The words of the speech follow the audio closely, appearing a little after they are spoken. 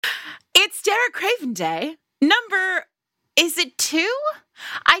Derek Craven Day, is it 2?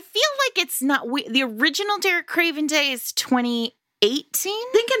 I feel like it's not, the original Derek Craven Day is 2018? I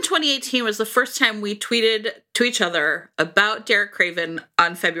think in 2018 was the first time we tweeted to each other about Derek Craven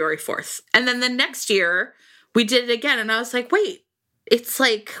on February 4th. And then the next year, we did it again. And I was like, wait, it's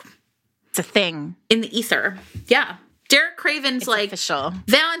like... It's a thing. In the ether. Yeah. Derek Craven's official.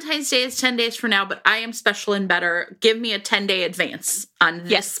 Valentine's Day is 10 days from now, but I am special and better. Give me a 10-day advance on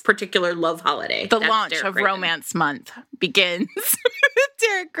this particular love holiday. The launch Derek of Craven. Romance Month begins with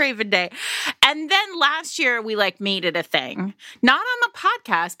Derek Craven Day. And then last year, we made it a thing. Not on the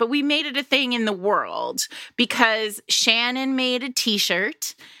podcast, but we made it a thing in the world because Shannon made a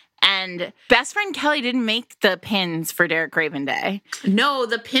t-shirt. And best friend Kelly didn't make the pins for Derek Craven Day. No,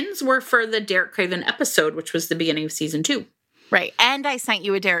 the pins were for the Derek Craven episode, which was the beginning of season 2. Right. And I sent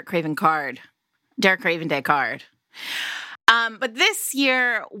you a Derek Craven Derek Craven Day card. But this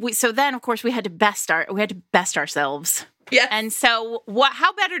year, then of course we had to best ourselves. Yeah. And so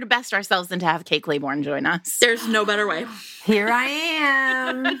how better to best ourselves than to have Kate Claiborne join us? There's no better way. Here I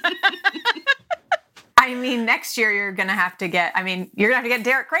am. I mean, next year you're going to have to get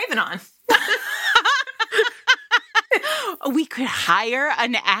Derek Craven on. We could hire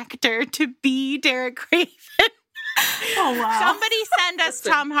an actor to be Derek Craven. Oh, wow. Somebody send us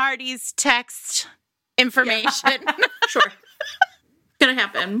Tom Hardy's text information. Yeah. Sure. It's going to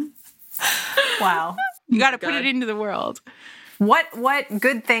happen. Wow. You got to put it into the world. What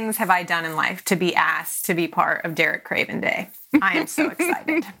good things have I done in life to be asked to be part of Derek Craven Day? I am so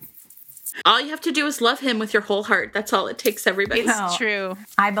excited. All you have to do is love him with your whole heart. That's all it takes, everybody. It's true.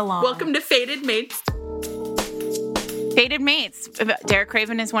 I belong. Welcome to Fated Mates. Fated Mates. Derek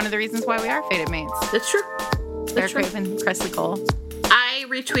Craven is one of the reasons why we are Fated Mates. That's true. Derek Craven, Presley Cole. I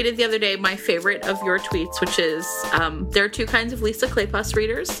retweeted the other day my favorite of your tweets, which is there are 2 kinds of Lisa Kleypas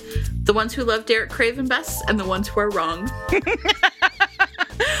readers. The ones who love Derek Craven best and the ones who are wrong. And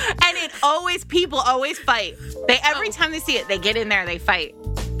people always fight. Every time they see it, they get in there, they fight.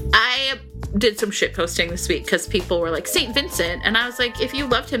 I did some shit posting this week because people were like, St. Vincent. And I was like, if you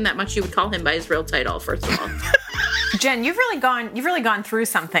loved him that much, you would call him by his real title, first of all. Jen, you've really gone through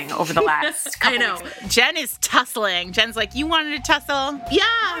something over the last couple I know. weeks. Jen is tussling. Jen's like, you wanted to tussle? Yeah.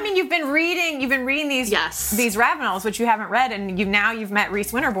 I mean, you've been reading these Ravenels, which you haven't read, and you've met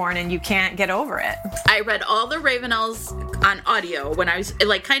Reese Winterbourne, and you can't get over it. I read all the Ravenels on audio when I was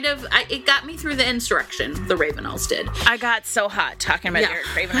it got me through the insurrection. The Ravenels did. I got so hot talking about Derek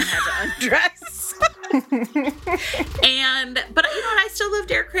Craven, I had to undress. But you know what? I still love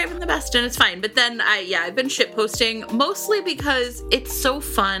Derek Craven the best, and it's fine. But then I've been shit posting mostly because it's so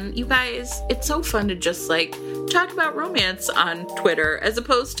fun, you guys. It's so fun to just talk about romance on Twitter as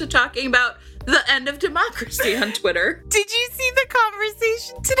opposed to talking about the end of democracy on Twitter. Did you see the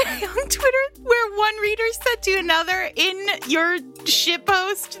conversation today on Twitter where one reader said to another in your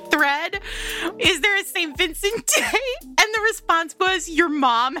shitpost thread, is there a St. Vincent Day? And the response was, your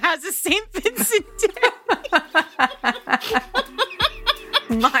mom has a St. Vincent Day.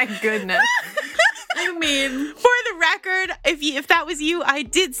 My goodness. I mean, for the record, if that was you, I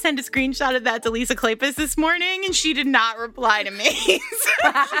did send a screenshot of that to Lisa Kleypas this morning, and she did not reply to me. She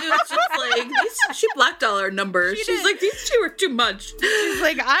was just she blocked all our numbers. She's like, these 2 are too much. She's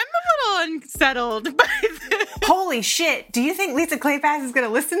like, I'm a little unsettled by this. Holy shit. Do you think Lisa Kleypas is going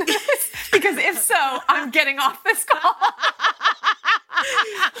to listen to this? Because if so, I'm getting off this call.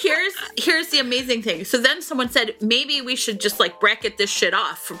 Here's the amazing thing. So then someone said, maybe we should just bracket this shit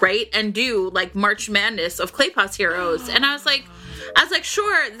off, right? And do March Madness of Kleypas heroes. And I was like,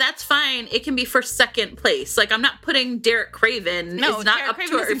 sure, that's fine. It can be for second place. I'm not putting Derek Craven. No, is not Derek up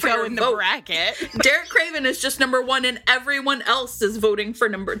Craven to doesn't go in the bracket. Derek Craven is just number 1, and everyone else is voting for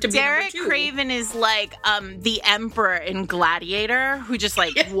number 2. Derek Craven is the emperor in Gladiator who just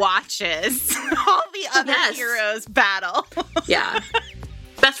watches all the other heroes battle. Yeah.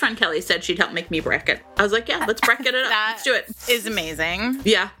 Best friend Kelly said she'd help make me bracket. I was like, yeah, let's bracket it up. Let's do it. Is amazing.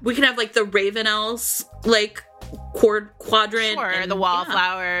 Yeah. We can have the Ravenels, quadrant. Sure, and, the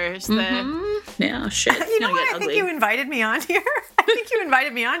wallflowers. Mm-hmm. Yeah, shit. You know what? I think you invited me on here.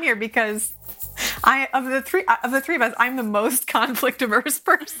 Because of the three of us, I'm the most conflict averse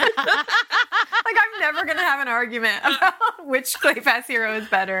person. I'm never gonna have an argument about which Kleypas hero is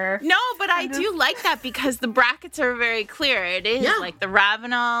better. No, but I do like that because the brackets are very clear. It is the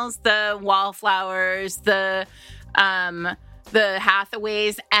Ravenels, the wallflowers, the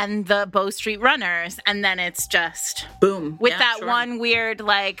Hathaways, and the Bow Street Runners, and then it's just boom with one weird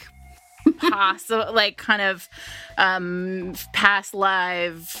possible kind of past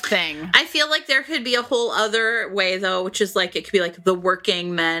live thing. I feel like there could be a whole other way though, which is it could be the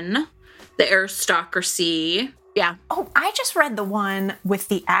working men, the aristocracy. Yeah. Oh, I just read the one with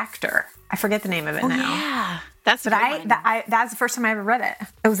the actor. I forget the name of it now. Yeah. That's That's the first time I ever read it.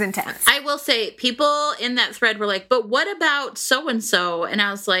 It was intense. I will say, people in that thread were like, but what about so-and-so? And I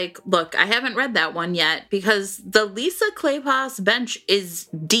was like, look, I haven't read that one yet because the Lisa Kleypas bench is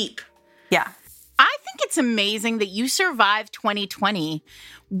deep. Yeah. I think it's amazing that you survived 2020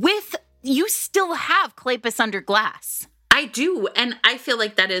 with, you still have Kleypas under glass. I do. And I feel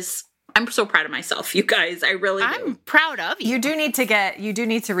like that is, I'm so proud of myself, you guys. I really do. I'm proud of you. You do need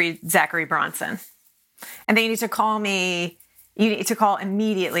to read Zachary Bronson. And then you need to call me, you need to call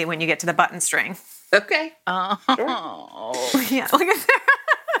immediately when you get to the button string. Okay. Oh. Yeah. Look at that.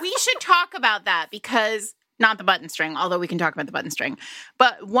 We should talk about that because, not the button string, although we can talk about the button string.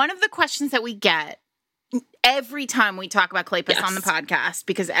 But one of the questions that we get every time we talk about Kleypas on the podcast,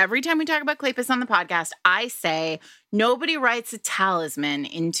 because every time we talk about Kleypas on the podcast, I say nobody writes a talisman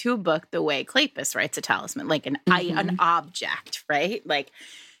into a book the way Kleypas writes a talisman, like an object, right? Like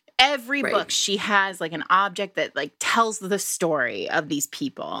every book she has like an object that like tells the story of these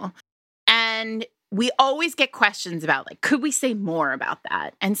people. And we always get questions about, like, could we say more about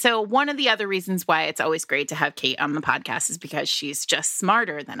that? And so one of the other reasons why it's always great to have Kate on the podcast is because she's just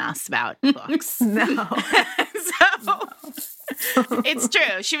smarter than us about books. No. It's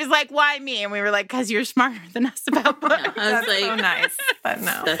true. She was like, why me? And we were like, because you're smarter than us about books. I was like, so nice. But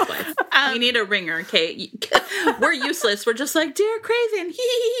no. That's why. We need a ringer, Kate. We're useless. We're just like, dear Craven.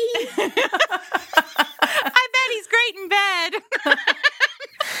 I bet he's great in bed.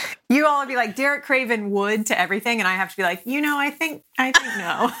 You all would be like, Derek Craven would to everything, and I have to be like, I think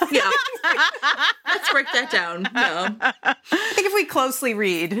no. Yeah. Let's break that down. No. I think if we closely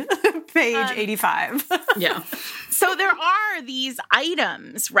read page 85. Yeah. So there are these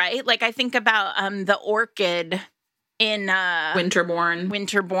items, right? Like I think about the orchid in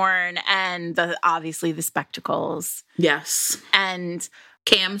Winterborn and obviously the spectacles. Yes. And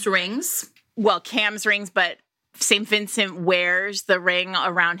Cam's rings. Well, Cam's rings, but St. Vincent wears the ring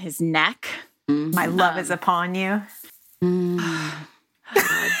around his neck. My love is upon you. I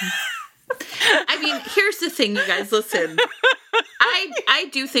mean, here's the thing, you guys. Listen, I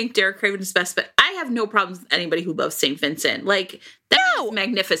do think Derek Craven is best, but I have no problems with anybody who loves St. Vincent. Like, that is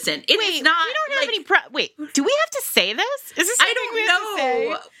magnificent. It is not. We don't have any. Wait, do we have to say this? Is this? I don't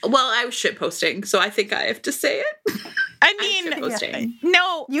know. Well, I was shit posting, so I think I have to say it. I mean,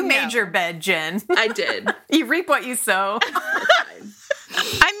 no. You made your bed, Jen. I did. You reap what you sow.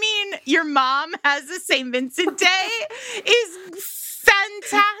 I mean, your mom has a St. Vincent Day is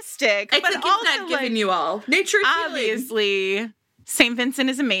fantastic. I but think also, it's not giving you all. Nature is obviously, St. Vincent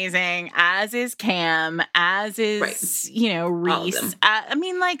is amazing, as is Cam, as is, Reese. I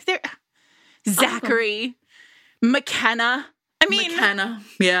mean, like, Zachary, McKenna. I mean, McKenna.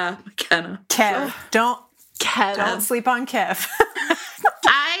 Yeah, McKenna. Kev. Don't sleep on Kev.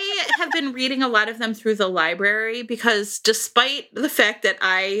 I have been reading a lot of them through the library because despite the fact that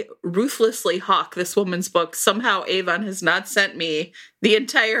I ruthlessly hawk this woman's book, somehow Avon has not sent me the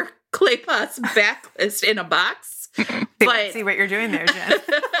entire Kleypas backlist in a box. But see what you're doing there, Jen.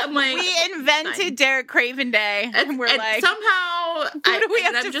 I'm like, we invented Derek Craven Day. And we're like, somehow who do we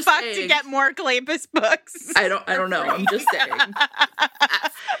have to fuck to get more Kleypas books? I don't know. I'm just saying.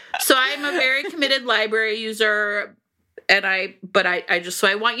 So I'm a very committed library user, and I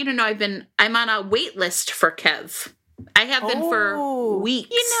want you to know I'm on a wait list for Kev. I have been for weeks.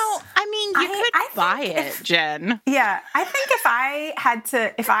 I mean, you could buy it, Jen. Yeah, I think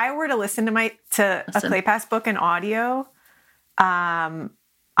if I were to listen to a Kleypas book in audio, I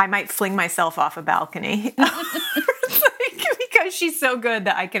might fling myself off a balcony because she's so good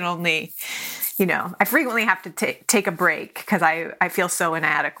that I can only, I frequently have to take a break because I feel so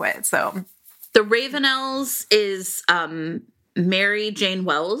inadequate. So the Ravenels is Mary Jane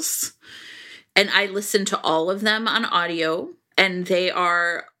Wells. And I listen to all of them on audio, and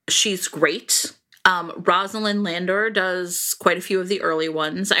she's great. Rosalind Landor does quite a few of the early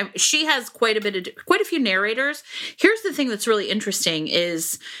ones. She has quite a few narrators. Here's the thing that's really interesting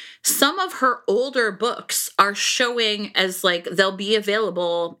is some of her older books are showing as like they'll be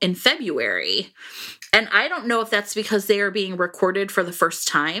available in February. And I don't know if that's because they are being recorded for the first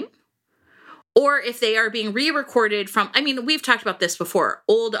time, or if they are being re-recorded we've talked about this before.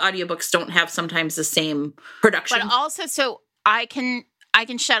 Old audiobooks don't have sometimes the same production. But also, so I can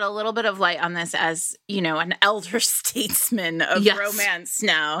shed a little bit of light on this as, an elder statesman of romance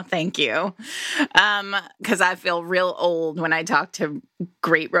now. Thank you. Because I feel real old when I talk to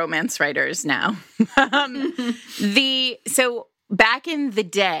great romance writers now. So back in the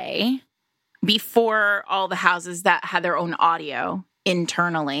day, before all the houses that had their own audio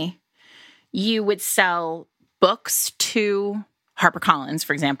internally, you would sell books to HarperCollins,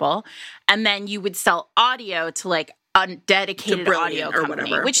 for example, and then you would sell audio to like a dedicated audio company,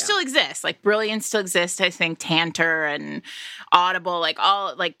 whatever, which still exists. Like Brilliant still exists. I think Tantor and Audible, like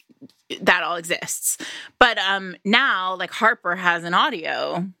all like that all exists. But now like Harper has an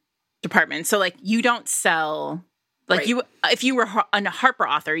audio department. So like you don't sell like you if you were a Harper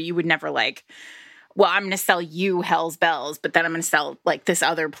author, you would never like, well, I'm going to sell you Hell's Bells, but then I'm going to sell like this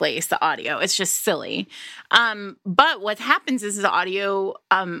other place the audio. It's just silly. But what happens is the audio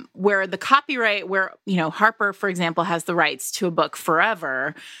where the copyright, where, you know, Harper, for example, has the rights to a book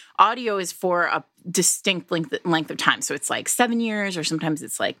forever. Audio is for a distinct length of time. So it's like 7 years or sometimes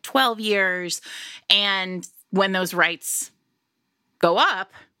it's like 12 years. And when those rights go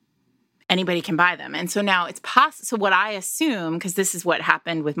up, anybody can buy them. And so now it's possible. So what I assume, because this is what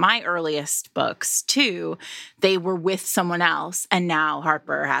happened with my earliest books too, they were with someone else and now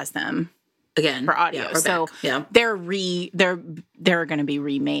Harper has them again for audio. Yeah, so yeah. they're going to be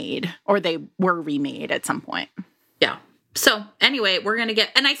remade, or they were remade at some point. Yeah. So anyway, we're going to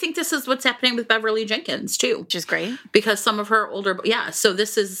get, and I think this is what's happening with Beverly Jenkins too. Which is great. Because some of her older, so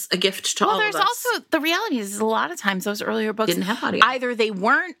this is a gift to all of us. Well, there's also, the reality is a lot of times those earlier books didn't have audio. Either they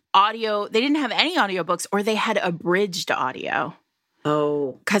weren't audio, they didn't have any audiobooks, or they had abridged audio.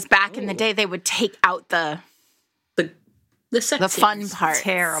 Oh. Because back in the day, they would take out the fun part.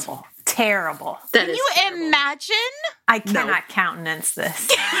 Terrible. Can you imagine? I cannot countenance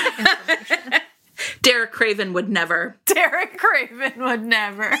this. Derek Craven would never. Derek Craven would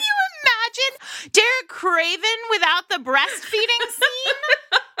never. Can you imagine Derek Craven without the breastfeeding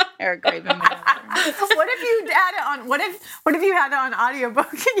scene? Derek Craven would never. What if you had it on? What if you had it on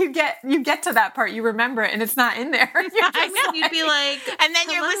audiobook and you get to that part, you remember it, and it's not in there. I know. You'd be like, and then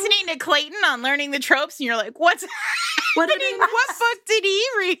you're listening to Clayton on Learning the Tropes, and you're like, what book did he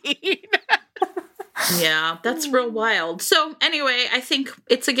read? Yeah, that's real wild. So anyway, I think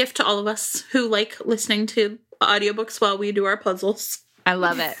it's a gift to all of us who like listening to audiobooks while we do our puzzles. I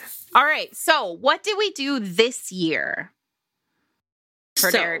love it. All right. So what did we do this year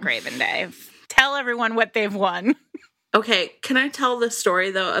for Derek Craven Day? Tell everyone what they've won. Okay. Can I tell the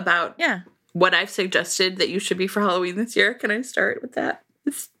story though about what I've suggested that you should be for Halloween this year? Can I start with that?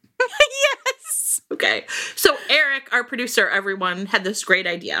 Yes. Okay. So Eric, our producer, everyone, had this great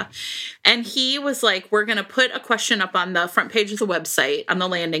idea. And he was like, we're going to put a question up on the front page of the website, on the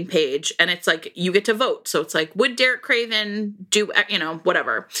landing page. And it's like, you get to vote. So it's like, would Derek Craven do,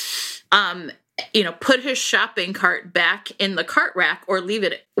 whatever. Put his shopping cart back in the cart rack or leave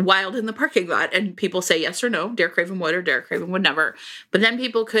it wild in the parking lot. And people say yes or no, Derek Craven would or Derek Craven would never. But then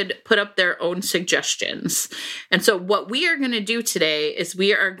people could put up their own suggestions. And so what we are going to do today is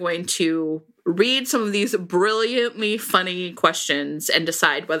we are going to read some of these brilliantly funny questions and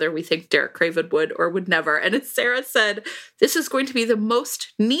decide whether we think Derek Craven would or would never. And as Sarah said, this is going to be the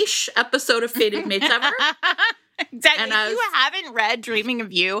most niche episode of Fated Mates ever. Exactly. If you haven't read Dreaming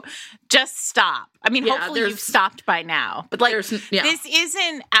of You, just stop. I mean, hopefully you've stopped by now. But this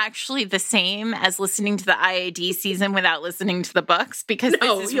isn't actually the same as listening to the IAD season without listening to the books, because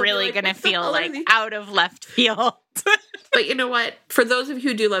this is really going to feel like out of left field. But you know what? For those of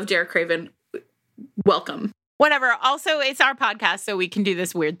you who do love Derek Craven, welcome. Whatever. Also, it's our podcast, so we can do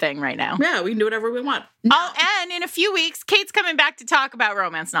this weird thing right now. Yeah, we can do whatever we want. And in a few weeks, Kate's coming back to talk about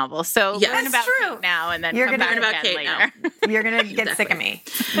romance novels. So learn about Kate now, and then come back about Kate later. You're going to get sick of me.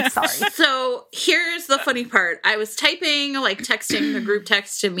 I'm sorry. So here's the funny part. I was texting the group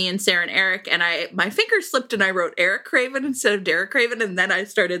text to me and Sarah and Eric, and my finger slipped and I wrote Eric Craven instead of Derek Craven, and then I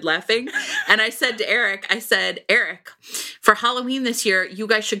started laughing. And I said to Eric, Eric, for Halloween this year, you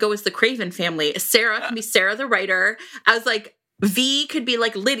guys should go as the Craven family. Sarah can be Sarah the writer. I was like, V could be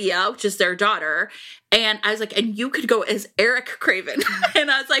like Lydia, which is their daughter. And I was like, and you could go as Eric Craven.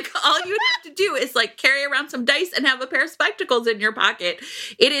 And I was like, all you'd have to do is like carry around some dice and have a pair of spectacles in your pocket.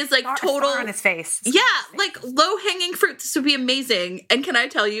 It is like total on his face. Yeah, like low hanging fruit. This would be amazing. And can I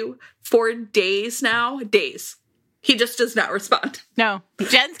tell you, for days, he just does not respond. No.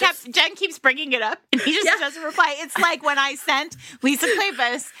 Jen keeps bringing it up, and he just doesn't reply. It's like when I sent Lisa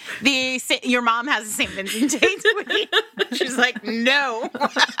Kleypas your mom has the St. Vincent Day tweet. She's like, no.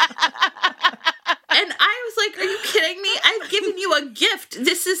 And I was like, are you kidding me? I've given you a gift.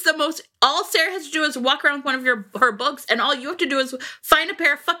 This is all Sarah has to do is walk around with one of her books, and all you have to do is find a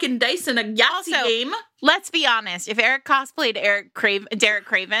pair of fucking dice in a Yahtzee game. Let's be honest. If Eric cosplayed Derek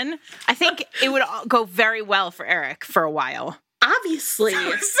Craven, I think it would go very well for Eric for a while. Obviously.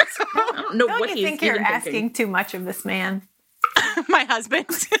 I don't know what you think you're asking too much of this man. My husband.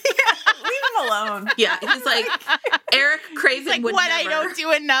 Leave him alone. Yeah, he's like, Eric Craven Like, would what, never. I don't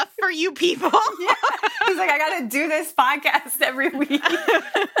do enough for you people? Yeah. He's like, I got to do this podcast every week.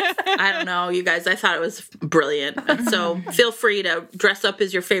 I don't know, you guys. I thought it was brilliant. And so feel free to dress up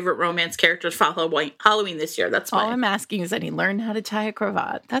as your favorite romance characters for Halloween this year. That's All fine. I'm asking is that he learn how to tie a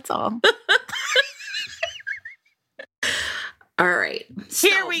cravat. That's all. All right.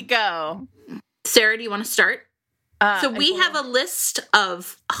 Here we go. Sarah, do you want to start? So we have a list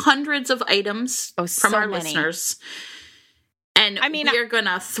of hundreds of items from so our many. listeners. And I mean, we are going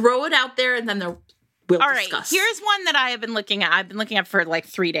to throw it out there and then we'll all right. discuss. Here's one that I have been looking at. I've been looking at for like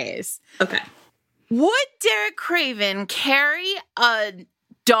 3 days. Okay. Would Derek Craven carry a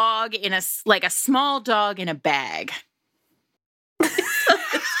dog in a small dog in a bag?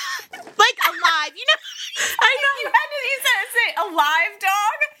 Like alive, you know? I know. You said say a live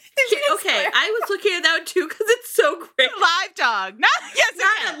dog? Did you just Okay, swear? I was looking at that too because it's so great. Live dog. Not, yes,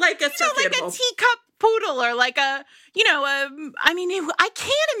 Not like a stuffed like animal. a teacup poodle or like a, I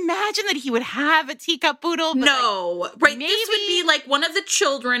can't imagine that he would have a teacup poodle. But No, right. maybe- This would be like one of the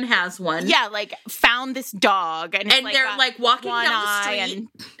children has one. yeah, like found this dog and, it's And they're got like walking one down the eye street,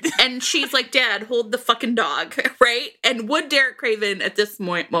 and she's like, "Dad, hold the fucking dog," right? And would Derek Craven at this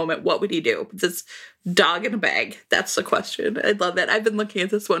moment, what would he do with this dog in a bag? That's the question. I love it. I've been looking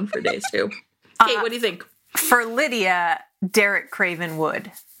at this one for days too. Kate, what do you think? For Lydia, Derek Craven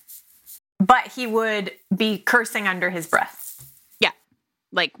would. But he would be cursing under his breath. yeah,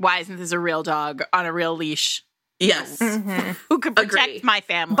 like why isn't this a real dog on a real leash Yes. who could protect Agree. my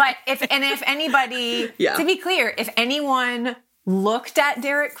family? But if anybody, Yeah. to be clear, if anyone looked at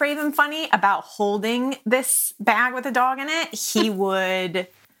Derek Craven funny about holding this bag with a dog in it, he would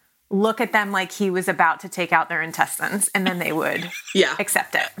look at them like he was about to take out their intestines, and then they would Yeah.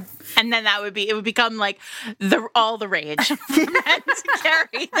 accept it. and then it would become like all the rage for men to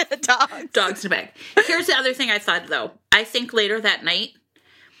carry the dog. Dogs in a bag. Here's the other thing I thought though. I think later that night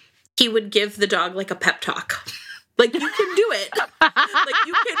he would give the dog like a pep talk. Like, you can do it. Like,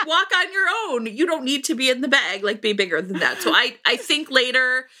 you can walk on your own. You don't need to be in the bag. Like, be bigger than that. So I think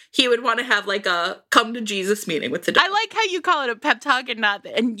later he would want to have like a come to Jesus meeting with the dog. I like how you call it a pep talk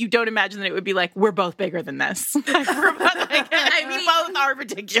and you don't imagine that it would be like, we're both bigger than this. Like, we both are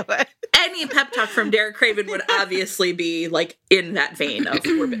ridiculous. Any pep talk from Derek Craven would obviously be like in that vein of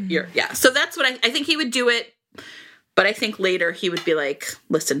yeah. So that's what I think he would do it. But I think later he would be like,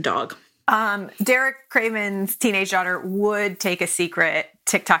 listen, dog. Derek Craven's teenage daughter would take a secret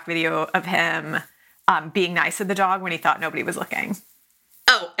TikTok video of him being nice to the dog when he thought nobody was looking.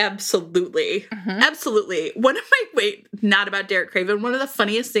 Oh, absolutely. Absolutely. Not about Derek Craven. One of the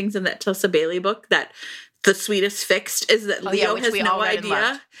funniest things in that Tessa Bailey book, that The Sweetest Fixed, is that Leo which has we no all read and loved.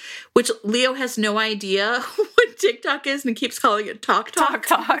 idea. Which Leo has no idea what TikTok is and keeps calling it Talk. Talk.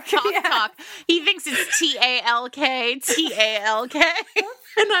 Yeah. Talk. He thinks it's TALK.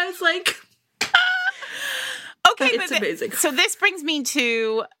 And I was like, Okay, it's amazing. So this brings me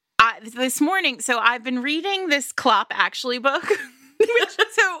to this morning. So I've been reading this Klopp Actually book.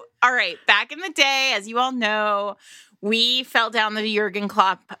 All right, back in the day, as you all know, we fell down the Jurgen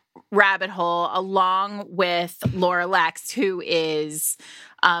Klopp rabbit hole along with Laura Lex, who is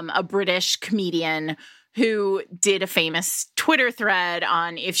a British comedian who did a famous Twitter thread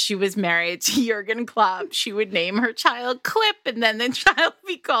on if she was married to Jurgen Klopp, she would name her child Clip, and then the child would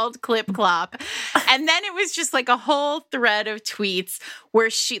be called Clip Klopp. And then it was just like a whole thread of tweets where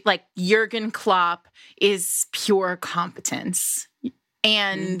she, Jurgen Klopp is pure competence.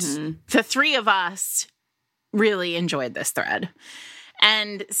 And the three of us really enjoyed this thread.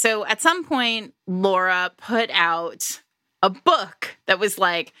 And so at some point, Laura put out a book that was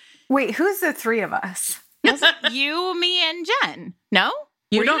like, Wait, who's the three of us? you, me, and Jen. No?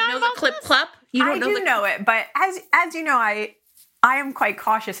 You don't know the Clip Clop? You don't I do know it, but as you know, I am quite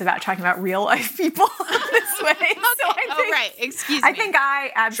cautious about talking about real life people this way. Right. Excuse me. I think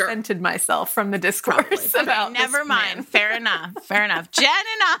I absented myself from the discourse about never this mind. man. Fair enough. Jen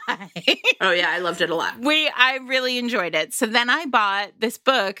and I. Oh, yeah, I loved it a lot. I really enjoyed it. So then I bought this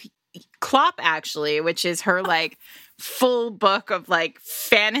book, Klopp Actually, which is her full book of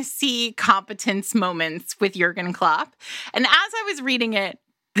fantasy competence moments with Jurgen Klopp. And as I was reading it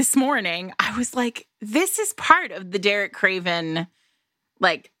this morning, I was like, this is part of the Derek Craven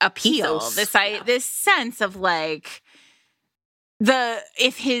appeal. Ethos. This sense of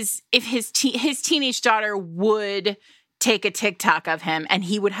if his teenage daughter would take a TikTok of him and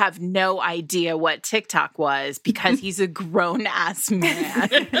he would have no idea what TikTok was because he's a grown ass man.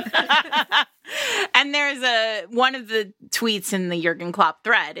 And there's one of the tweets in the Jurgen Klopp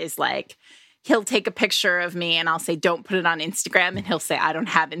thread is he'll take a picture of me and I'll say, don't put it on Instagram. And he'll say, I don't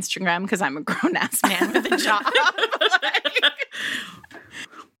have Instagram because I'm a grown-ass man with a job.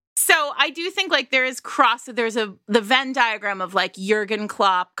 So I do think like there's the Venn diagram of like Jurgen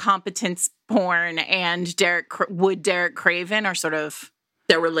Klopp, competence porn, and Derek Craven are sort of...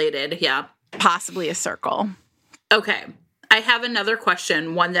 They're related, yeah. Possibly a circle. Okay. I have another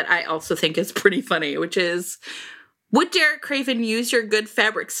question, one that I also think is pretty funny, which is, would Derek Craven use your good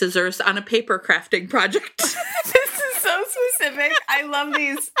fabric scissors on a paper crafting project? This is so specific. I love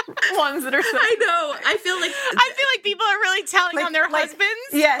these ones that are so... I know. I feel like people are really telling on their husbands.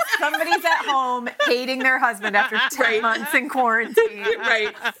 Yes, somebody's at home hating their husband after 10 months in quarantine.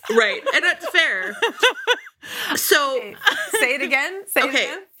 Right. And that's fair. So... Say it again. Say it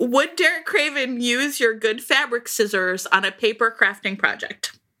again. Would Derek Craven use your good fabric scissors on a paper crafting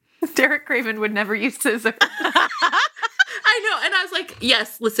project? Derek Craven would never use scissors. I know. And I was like,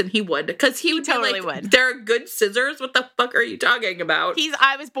 yes, listen, he would. Because he would totally be like, would. There are good scissors? What the fuck are you talking about?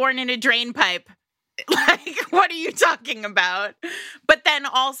 I was born in a drain pipe. Like, what are you talking about? But then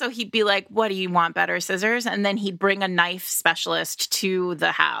also he'd be like, what do you want, better scissors? And then he'd bring a knife specialist to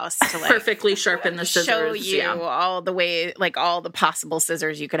the house to like perfectly sharpen the scissors. Show you all the way, like all the possible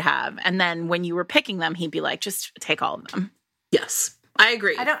scissors you could have. And then when you were picking them, he'd be like, just take all of them. Yes, I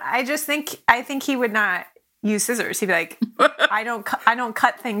agree. I think he would not use scissors. He'd be like, I don't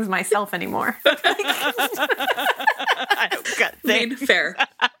cut things myself anymore. I don't cut things. Fair.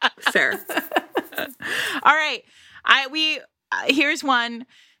 All right. Here's one.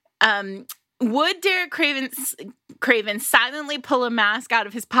 Would Derek Craven silently pull a mask out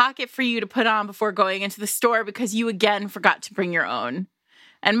of his pocket for you to put on before going into the store because you again forgot to bring your own?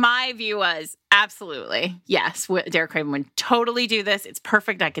 And my view was absolutely yes. Derek Craven would totally do this. It's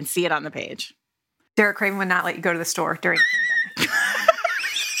perfect. I can see it on the page. Derek Craven would not let you go to the store during the pandemic.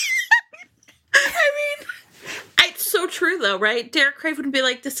 It's so true, though, right? Derek Craven would be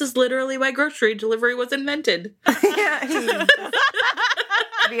like, this is literally why grocery delivery was invented. Yeah, he'd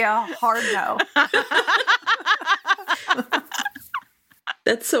be a hard no.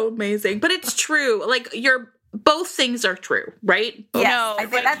 That's so amazing. But it's true. Like, both things are true, right? Yes, no, I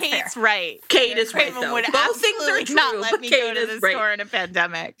think but that's Kate's fair. right. Kate is right, Craven though. would Both things are true, not let but me Kate go to the is right. store in a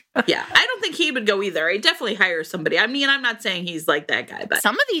pandemic. Yeah, I don't think he would go either. He'd definitely hire somebody. I mean, I'm not saying he's like that guy, but...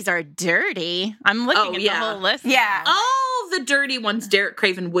 Some of these are dirty. I'm looking at the whole list. Yeah. All the dirty ones Derek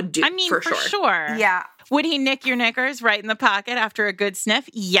Craven would do, I mean, for sure. sure. Yeah. Would he nick your knickers right in the pocket after a good sniff?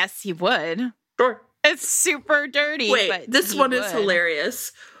 Yes, he would. Sure. It's super dirty. Wait, but this one is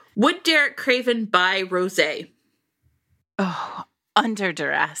hilarious. Would Derek Craven buy rosé? Oh, under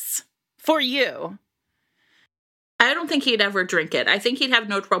duress. For you. I don't think he'd ever drink it. I think he'd have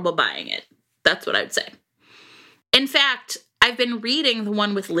no trouble buying it. That's what I'd say. In fact, I've been reading the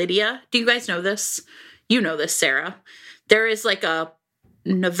one with Lydia. Do you guys know this? You know this, Sarah. There is like a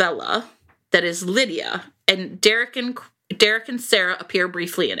novella that is Lydia, and Derek and Sarah appear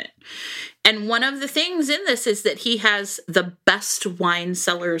briefly in it. And one of the things in this is that he has the best wine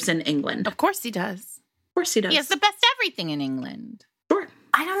cellars in England. Of course he does. Of course he does. He has the best everything in England. Sure.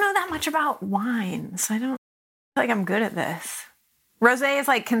 I don't know that much about wine, so I don't feel like I'm good at this. Rosé is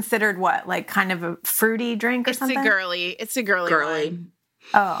like considered what? Like kind of a fruity drink or something? It's a girly wine.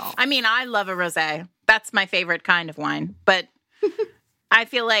 Oh. I mean, I love a rosé. That's my favorite kind of wine. But I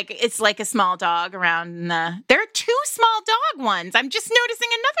feel like it's like a small dog around there are two small dog ones. I'm just noticing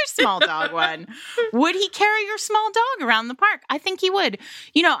another small dog one. Would he carry your small dog around the park? I think he would.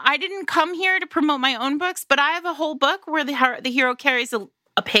 You know, I didn't come here to promote my own books, but I have a whole book where the hero carries a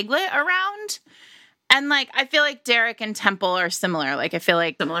piglet around. And like, I feel like Derek and Temple are similar. Like, I feel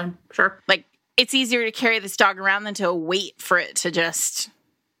like Similar, sure. Like, it's easier to carry this dog around than to wait for it to just,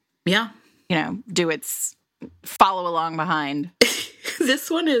 do its follow along behind. This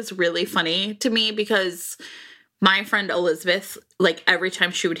one is really funny to me because my friend Elizabeth, like every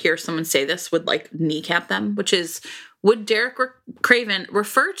time she would hear someone say this, would like kneecap them, which is, would Derek Craven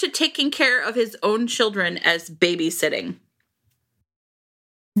refer to taking care of his own children as babysitting?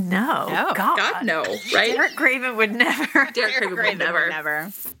 No. God, no, right? Derek Craven would never. Derek Craven would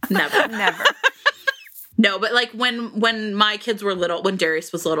never. Never. No, but like when my kids were little, when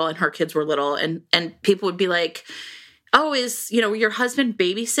Darius was little and her kids were little, and people would be like, oh, is, your husband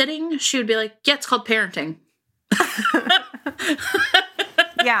babysitting? She would be like, yeah, it's called parenting.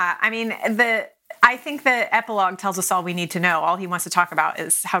 Yeah, I mean, I think the epilogue tells us all we need to know. All he wants to talk about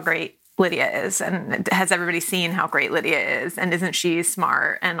is how great Lydia is, and has everybody seen how great Lydia is, and isn't she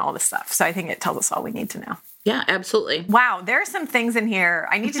smart, and all this stuff. So I think it tells us all we need to know. Yeah, absolutely. Wow, there are some things in here.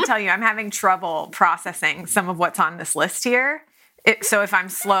 I need to tell you, I'm having trouble processing some of what's on this list here. So if I'm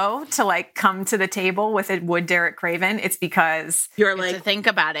slow to like come to the table with a would Derek Craven, it's because You're To like, think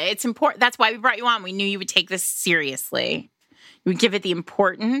about it. It's important. That's why we brought you on. We knew you would take this seriously. You would give it the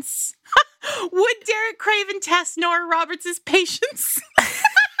importance. Would Derek Craven test Nora Roberts' patience?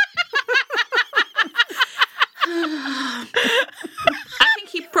 I think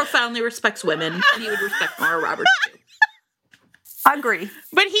he profoundly respects women, and he would respect Nora Roberts too. agree.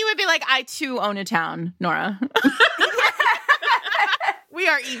 But he would be like, I too own a town, Nora. We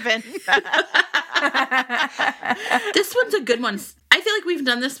are even. This one's a good one. I feel like we've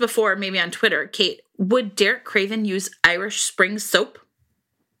done this before, maybe on Twitter. Kate, would Derek Craven use Irish Spring soap?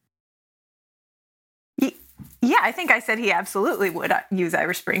 Yeah, I think I said he absolutely would use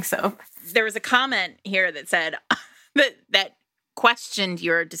Irish Spring soap. There was a comment here that said that questioned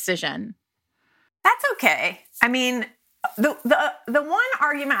your decision. That's okay. I mean, the one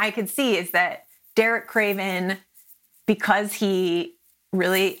argument I could see is that Derek Craven, because he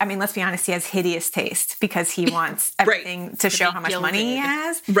really, I mean, let's be honest, he has hideous taste because he wants everything to show be how much gilded. money he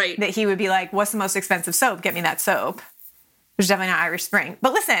has. Right. That he would be like, what's the most expensive soap? Get me that soap. Which is definitely not Irish Spring.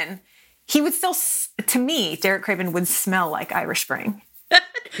 But listen, he would still, to me, Derek Craven would smell like Irish Spring.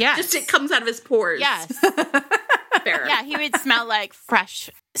 Yeah. Just it comes out of his pores. Yes. Fair. Yeah, he would smell like fresh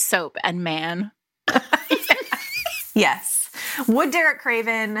soap and man. Yes. Would Derek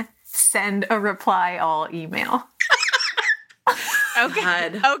Craven send a reply all email? Okay.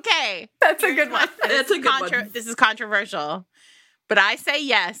 God. Okay. That's a good one. That's a good one. This is controversial. But I say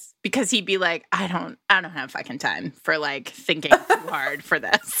yes because he'd be like, I don't have fucking time for like thinking too hard for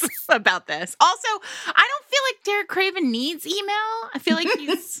this about this. Also, I don't feel like Derek Craven needs email. I feel like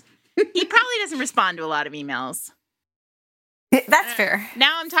he probably doesn't respond to a lot of emails. That's fair.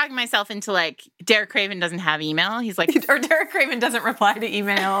 Now I'm talking myself into like Derek Craven doesn't have email. He's like, Or Derek Craven doesn't reply to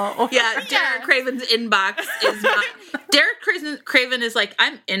email. Or Yeah, Derek Craven's inbox is not. Derek Craven is like,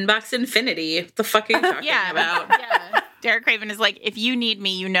 I'm inbox infinity. What the fuck are you talking about? Yeah. Derek Craven is like, if you need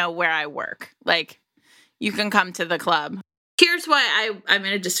me, you know where I work. Like, you can come to the club. Here's why I'm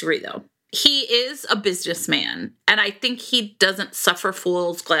going to disagree, though. He is a businessman, and I think he doesn't suffer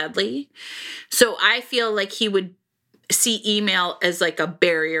fools gladly. So I feel like he would see email as like a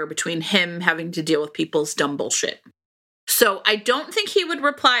barrier between him having to deal with people's dumb bullshit. So I don't think he would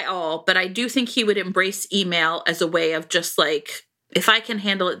reply all, but I do think he would embrace email as a way of just like, if I can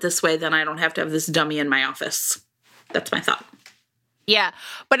handle it this way, then I don't have to have this dummy in my office. That's my thought. Yeah.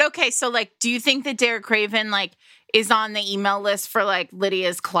 But okay, so like, do you think that Derek Craven like is on the email list for like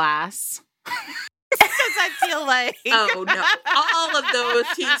Lydia's class? Because I feel like Oh no. All of those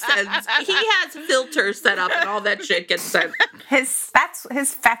he sends. He has filters set up and all that shit gets sent. his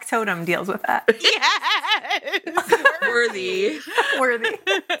factotum deals with that. yes. Worthy.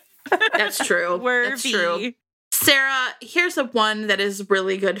 That's true. Worthy. That's true. Sarah, here's a one that is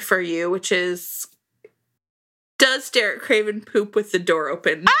really good for you, which is, does Derek Craven poop with the door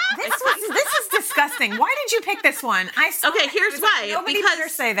open? This is disgusting. Why did you pick this one? Okay, here's why. Nobody Because better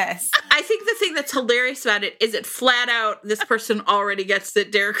say this. I think the thing that's hilarious about it is it flat out, this person already gets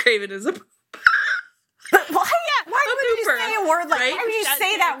that Derek Craven is a But why would you pooper, say a word like? right? Why would you That's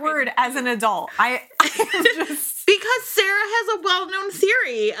say that word as an adult? I'm just because Sarah has a well-known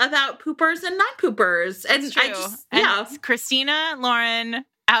theory about poopers and non-poopers. And It's true. I just, And yeah. Christina Lauren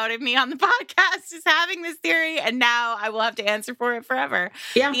outed me on the podcast as having this theory, and now I will have to answer for it forever.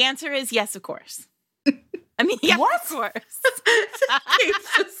 Yeah. The answer is yes, of course. I mean, yes, What? of course.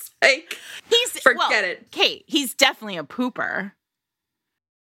 It's just like, Forget it. Kate, he's definitely a pooper.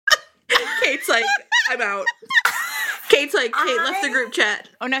 Kate's like, I'm out. Kate's like, Kate left the group chat.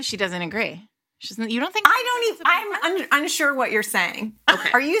 Oh no, she doesn't agree. She doesn't. You don't think? I'm unsure what you're saying. Okay.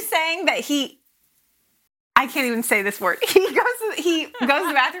 Are you saying that I can't even say this word. He goes to the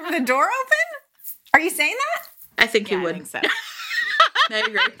bathroom with the door open? Are you saying that? I think Yeah, you I would. think so. I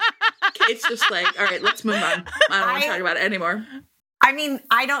agree. Kate's just like, all right, let's move on. I don't want to talk about it anymore. I mean,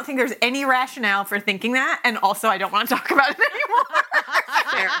 I don't think there's any rationale for thinking that, and also I don't want to talk about it anymore.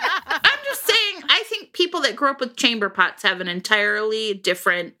 Fair. I'm just saying, I think people that grew up with chamber pots have an entirely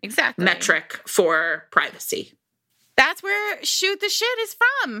different Exactly. metric for privacy. That's where shoot the shit is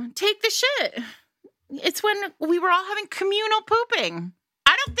from. Take the shit. It's when we were all having communal pooping.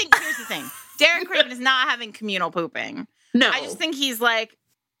 I don't think, here's the thing. Derek Craven is not having communal pooping. No. I just think he's like,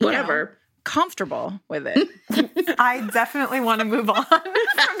 you whatever. know, comfortable with it. I definitely want to move on from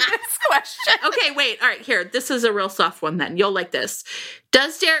this question. Okay, wait. All right, here. This is a real soft one then. You'll like this.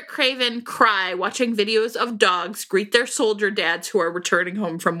 Does Derek Craven cry watching videos of dogs greet their soldier dads who are returning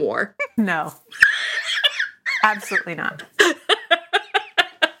home from war? No. Absolutely not.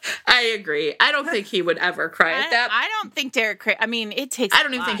 I I agree. I don't think he would ever cry at that. I don't think Derek Craven. I mean, it takes. I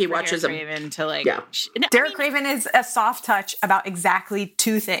don't even think he watches Derek Craven to like. Yeah. Derek Craven is a soft touch about exactly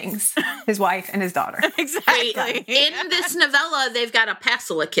two things: his wife and his daughter. Exactly. In this novella, they've got a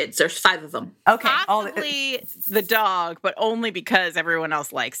passel of kids. There's 5 of them. Okay, Possibly the dog, but only because everyone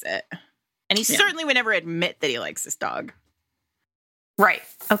else likes it, and he certainly would never admit that he likes this dog. Right.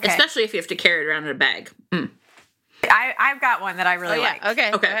 Okay. Especially if you have to carry it around in a bag. I've got one that I really like.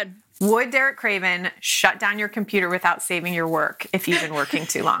 Okay. Go ahead. Would Derek Craven shut down your computer without saving your work if you've been working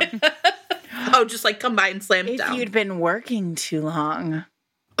too long? Oh, just like come by and slam it down. If you'd been working too long.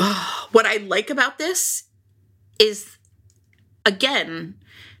 What I like about this is, again,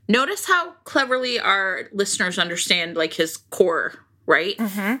 notice how cleverly our listeners understand like his core, right?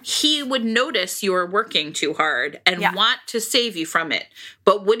 Mm-hmm. He would notice you were working too hard and want to save you from it.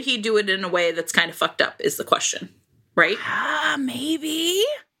 But would he do it in a way that's kind of fucked up is the question, right? Maybe.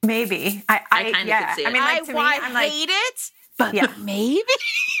 I kind of could see it. I mean, like, to me, I'm like, hate it, but maybe.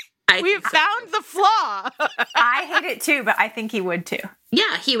 We've so. found the flaw. I hate it too, but I think he would too.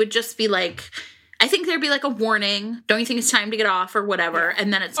 Yeah, he would just be like, I think there'd be like a warning. Don't you think it's time to get off or whatever?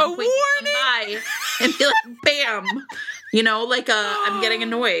 And then at some point he'd come by and be like, bam. You know, like I'm getting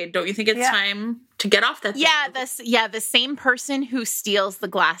annoyed. Don't you think it's time to get off that thing? The same person who steals the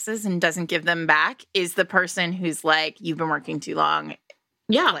glasses and doesn't give them back is the person who's like, you've been working too long.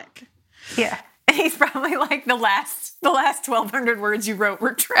 Yeah. Click. Yeah. And he's probably like, the last 1,200 words you wrote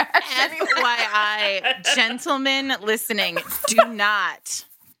were trash. FYI, gentlemen listening, do not.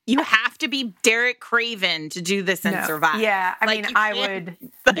 You have to be Derek Craven to do this and survive. Yeah, I mean,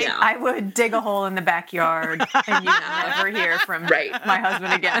 I would dig a hole in the backyard and you'd never hear from my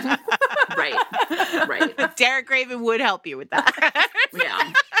husband again. Right. Derek Craven would help you with that.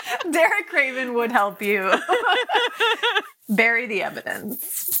 Yeah. Derek Craven would help you bury the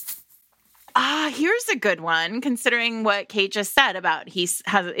evidence. Here's a good one, considering what Kate just said about is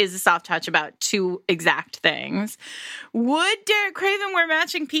a soft touch about 2 exact things. Would Derek Craven wear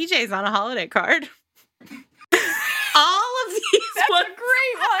matching PJs on a holiday card? All of these That's a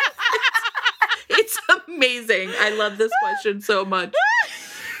great one. It's amazing. I love this question so much.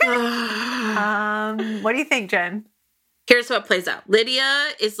 What do you think, Jen? Here's how it plays out.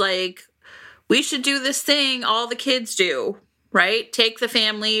 Lydia is like, we should do this thing all the kids do. Right? Take the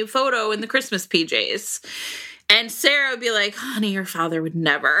family photo in the Christmas PJs. And Sarah would be like, honey, your father would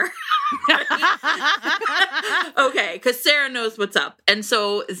never. Okay, because Sarah knows what's up. And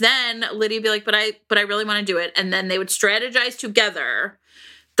so then Lydia would be like, but I really want to do it. And then they would strategize together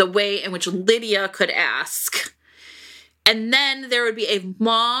the way in which Lydia could ask. And then there would be a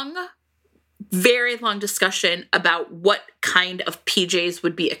very long discussion about what kind of PJs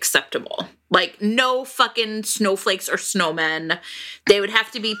would be acceptable. Like, no fucking snowflakes or snowmen. They would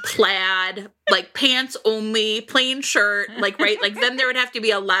have to be plaid, like pants only, plain shirt, like, right? Like, then there would have to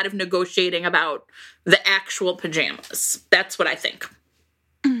be a lot of negotiating about the actual pajamas. That's what I think.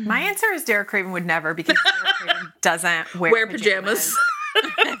 My answer is Derek Craven would never, because Derek Craven doesn't wear pajamas.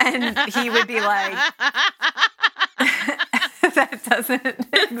 And he would be like, that doesn't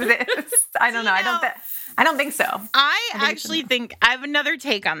exist. I don't know. I don't think so. I actually think I have another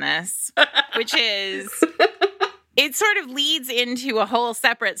take on this, which is it sort of leads into a whole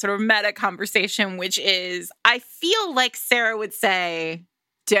separate sort of meta conversation, which is I feel like Sarah would say,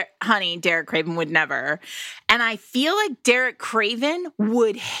 honey, Derek Craven would never. And I feel like Derek Craven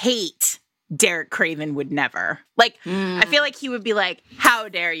would hate Derek Craven would never. Like, I feel like he would be like, how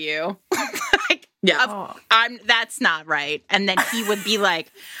dare you? Like, that's not right. And then he would be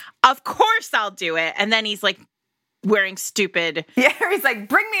like, of course I'll do it. And then he's like wearing stupid. Yeah, he's like,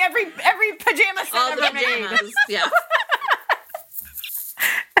 bring me every pajama set all ever the pajamas. made. Yeah.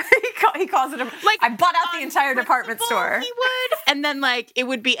 He calls it I bought out the entire department store. He would. And then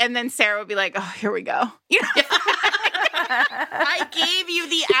and then Sarah would be like, oh, here we go. You know? I gave you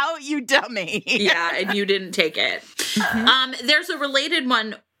the out, you dummy. Yeah, and you didn't take it. Mm-hmm. There's a related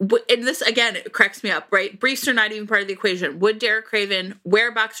one, and this, again, it cracks me up, right? Briefs are not even part of the equation. Would Derek Craven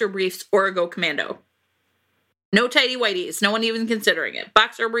wear boxer briefs or go commando? No tighty whities. No one even considering it.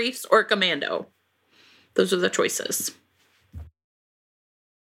 Boxer briefs or commando. Those are the choices.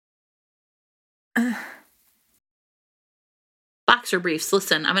 Boxer briefs.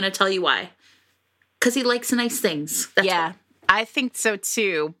 Listen, I'm going to tell you why. Because he likes nice things. That's why. I think so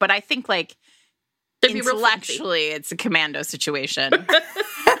too. But I think like intellectually, it's a commando situation.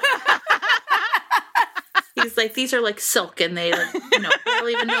 He's like, these are like silk, and they like,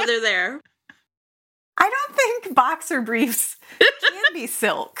 barely even know they're there. I don't think boxer briefs can be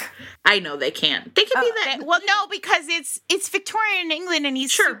silk. I know they can't. They can be that. Well, no, because it's Victorian England, and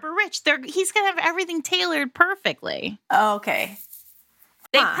he's super rich. rich. He's going to have everything tailored perfectly. Okay.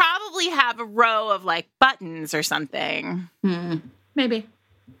 They probably have a row of like buttons or something. Maybe.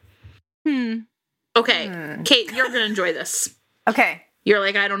 Okay, Kate, you're going to enjoy this. Okay. You're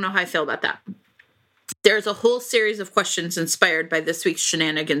like, I don't know how I feel about that. There's a whole series of questions inspired by this week's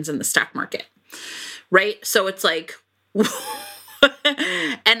shenanigans in the stock market, right? So it's like,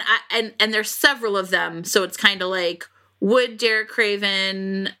 and there's several of them. So it's kind of like, would Derek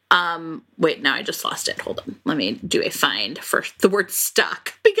Craven, wait, now I just lost it. Hold on. Let me do a find for the word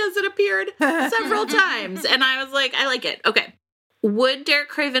stock because it appeared several times. And I was like, I like it. Okay. Would Derek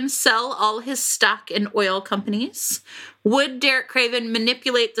Craven sell all his stock in oil companies? Would Derek Craven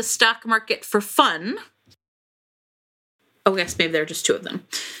manipulate the stock market for fun? Oh, yes, maybe there are just two of them.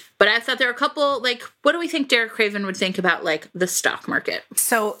 But I thought there were a couple, like, what do we think Derek Craven would think about, like, the stock market?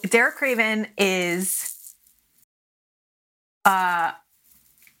 So Derek Craven is,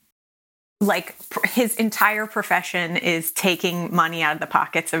 his entire profession is taking money out of the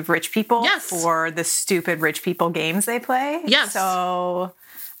pockets of rich people for the stupid rich people games they play. Yes. So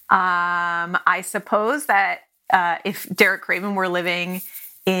I suppose that if Derek Craven were living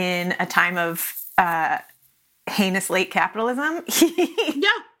in a time of heinous late capitalism,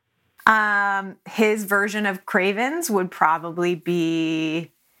 his version of Cravens would probably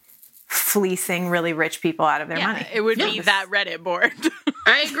be fleecing really rich people out of their money. It would be that Reddit board.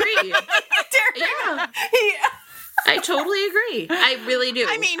 I agree. I totally agree. I really do.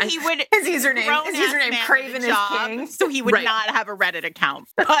 I mean, he would his username Craven is king, so he would not have a Reddit account.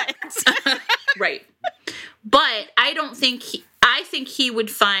 But right. But I think he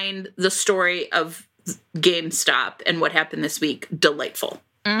would find the story of GameStop and what happened this week delightful.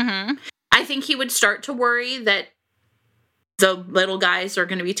 Mm-hmm. I think he would start to worry that the little guys are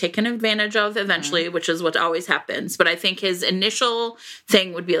going to be taken advantage of eventually, which is what always happens. But I think his initial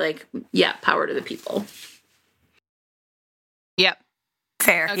thing would be like, yeah, power to the people. Yep.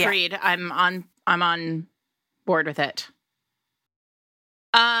 Fair. Agreed. Yeah. I'm on board with it.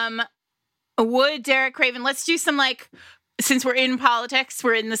 Would Derek Craven, let's do some since we're in politics,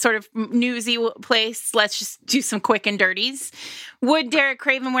 we're in the sort of newsy place, let's just do some quick and dirties. Would Derek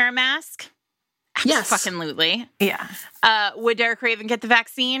Craven wear a mask? Yes. Fucking lutely. Yeah. Would Derek Craven get the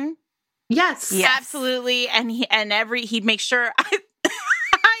vaccine? Yes. Absolutely. And he'd make sure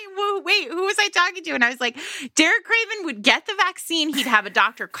wait, who was I talking to? And I was like, Derek Craven would get the vaccine. He'd have a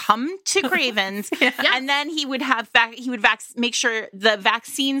doctor come to Craven's, and then he would make sure the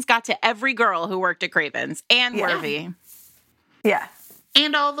vaccines got to every girl who worked at Craven's and Worthy. Yeah.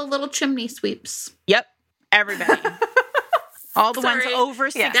 And all the little chimney sweeps. Yep. Everybody. All the ones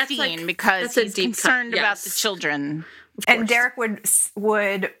over 16 because he's concerned about the children. And Derek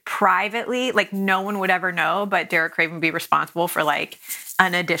would privately, no one would ever know, but Derek Craven would be responsible for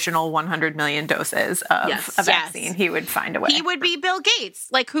an additional 100 million doses of a vaccine. Yes. He would find a way. He would be Bill Gates,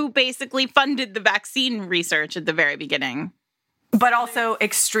 who basically funded the vaccine research at the very beginning. But also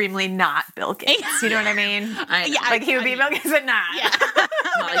extremely not Bill Gates. You know what I mean? He would be Bill Gates, but not. Yeah.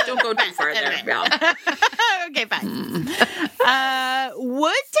 No, don't go too far there. Yeah. Okay, fine.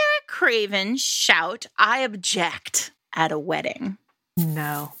 Would Derek Craven shout, "I object" at a wedding?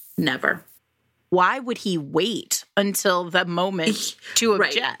 No. Never. Why would he wait until the moment to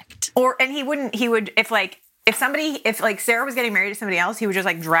object? He would, if Sarah was getting married to somebody else, he would just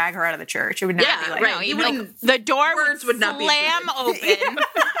drag her out of the church. It would not be the door would not slam open. And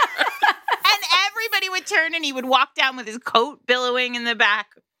everybody would turn and he would walk down with his coat billowing in the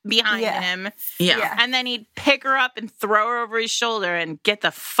back behind him. Yeah. And then he'd pick her up and throw her over his shoulder and get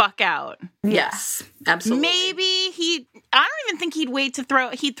the fuck out. Yes. Absolutely. Maybe I don't even think he'd wait to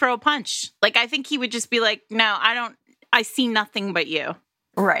he'd throw a punch. I think he would just be like, no, I see nothing but you.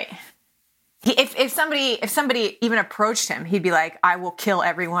 Right. If somebody even approached him, he'd be like, I will kill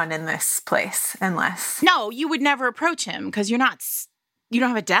everyone in this place unless. No, you would never approach him because you don't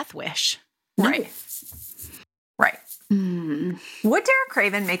have a death wish. No. Right. Mm. Would Derek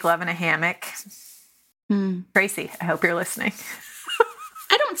Craven make love in a hammock? Tracy, I hope you're listening.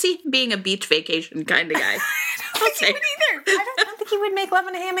 I don't see him being a beach vacation kind of guy. I don't think he would either. I don't think he would make love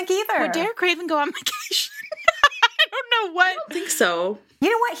in a hammock either. Would Derek Craven go on vacation? I don't know what. I don't think so. You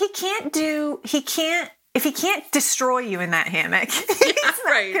know what? If he can't destroy you in that hammock, he's not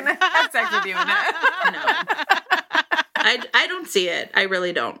going to have sex with you in it. No. I don't see it. I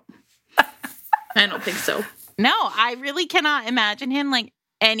really don't. I don't think so. No, I really cannot imagine him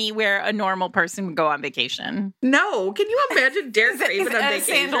anywhere a normal person would go on vacation. No. Can you imagine Derek Craven on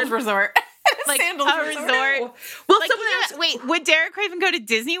vacation? Sandals resort. A resort. Well, wait, would Derek Craven go to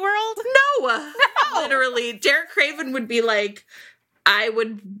Disney World? No. Literally. Derek Craven would be I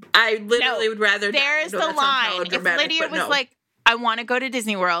literally would rather. There's the line. If Lydia was like, I want to go to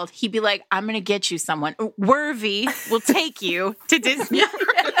Disney World, he'd be like, I'm going to get you someone. Worthy will take you to Disney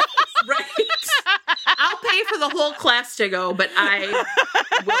World. Right. I'll pay for the whole class to go, but I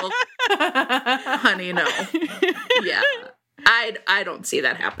will, honey, no. Yeah. I don't see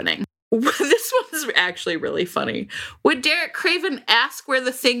that happening. This one's actually really funny. Would Derek Craven ask where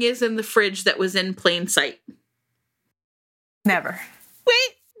the thing is in the fridge that was in plain sight? Never.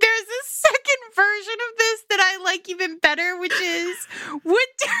 Wait, there's a second version of this that I like even better, which is, would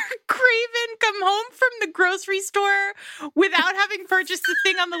Derek Craven come home from the grocery store without having purchased the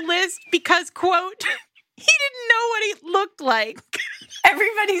thing on the list because, quote, he didn't know what he looked like?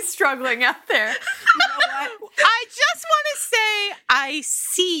 Everybody's struggling out there. You know what? I just want to say, I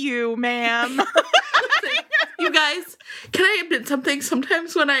see you, ma'am. You guys, can I admit something?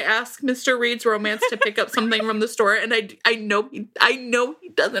 Sometimes when I ask Mr. Reed's Romance to pick up something from the store, and I know he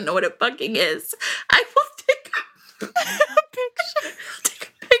doesn't know what it fucking is, I will take a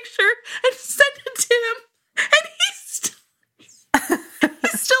picture and send it to him, and he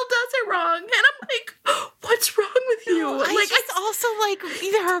still does it wrong, and I'm like, what's wrong with you? It's also like,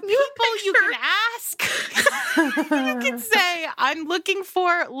 there are people you can ask. You can say, I'm looking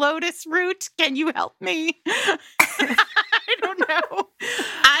for lotus root. Can you help me? I don't know.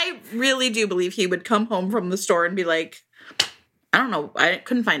 I really do believe he would come home from the store and be like, I don't know, I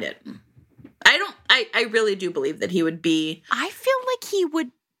couldn't find it. I really do believe that he would be. I feel like he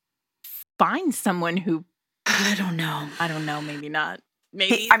would find someone who. I don't know, maybe not.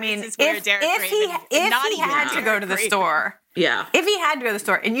 Maybe this is where Derek Craven, if he had to go to the store. Yeah. If he had to go to the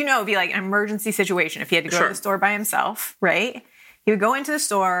store, and it'd be like an emergency situation if he had to go to the store by himself, right? He would go into the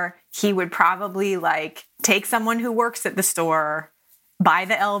store. He would probably like take someone who works at the store by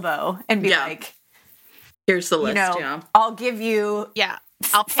the elbow and be like, here's the list. I'll give you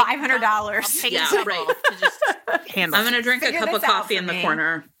I'll $500. I'll take right. To just handle. I'm going to drink a cup of coffee in the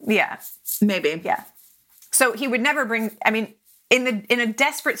corner. Yeah. Maybe. Yeah. So he would never bring, in a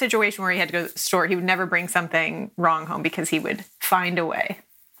desperate situation where he had to go to the store, he would never bring something wrong home because he would find a way.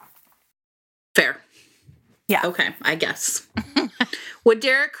 Fair. Yeah. Okay, I guess. Would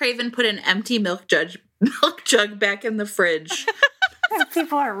Derek Craven put an empty milk jug back in the fridge?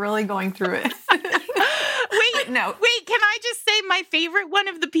 People are really going through it. Wait, can I just say my favorite one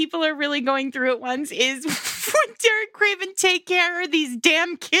of the people are really going through it ones is would Derek Craven take care of these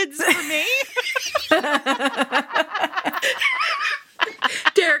damn kids for me?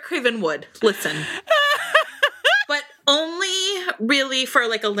 Derek Craven would. Listen. But only really for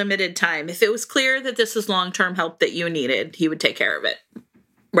like a limited time. If it was clear that this is long-term help that you needed, he would take care of it.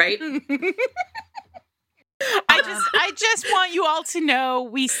 Right? I just want you all to know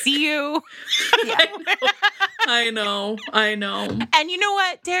we see you. I know. And you know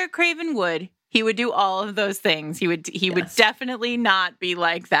what? Derek Craven would. He would do all of those things. He would definitely not be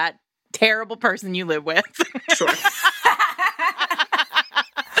like that terrible person you live with. Sure.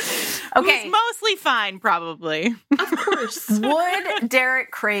 Okay. Who's mostly fine, probably. Of course. Would Derek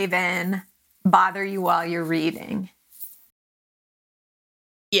Craven bother you while you're reading?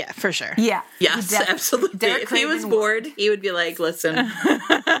 Yeah, for sure. Yeah. Yes, absolutely. If he was bored, he would be like, listen,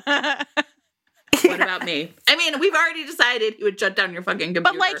 what about me? We've already decided he would shut down your fucking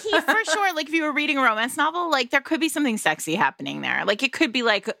computer. But like he, for sure, like if you were reading a romance novel, like there could be something sexy happening there. Like it could be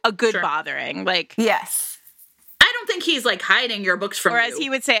like a good bothering. Like yes. I don't think he's like hiding your books from you. Or as he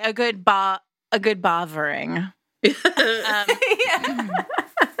would say, a good bothering.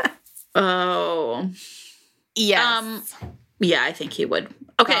 Oh. Yes. Yeah, I think he would.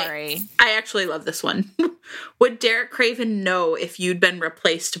 Okay. Sorry. I actually love this one. Would Derek Craven know if you'd been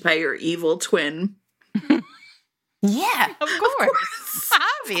replaced by your evil twin? Yeah. Of course.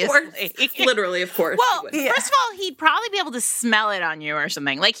 Obviously. Of course. Literally, of course. Well, first of all, he'd probably be able to smell it on you or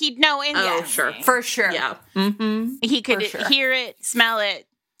something. Like he'd know instantly. Oh, sure. For sure. Yeah. Mm-hmm. He could hear it, smell it,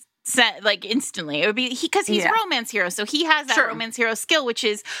 like instantly. It would be because he's a romance hero, so he has that romance hero skill, which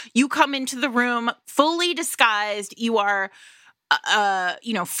is you come into the room fully disguised. You are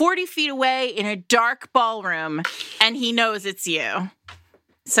 40 feet away in a dark ballroom, and he knows it's you.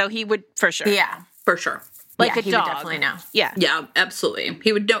 So he would, for sure. Yeah. For sure. Like a he dog. Would definitely know. Yeah. Yeah, absolutely.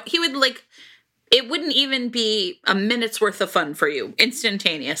 He would know. He would like, it wouldn't even be a minute's worth of fun for you.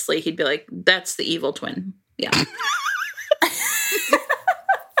 Instantaneously, he'd be like, that's the evil twin. Yeah.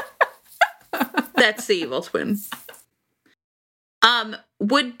 That's the evil twin.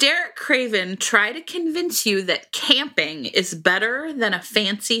 Would Derek Craven try to convince you that camping is better than a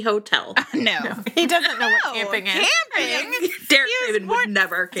fancy hotel? No. He doesn't know what camping is. Derek Craven would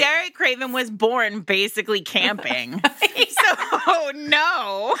never camp. Derek Craven was born basically camping. So Oh,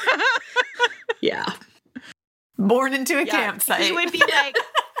 no. Yeah. Born into a campsite. He would be like,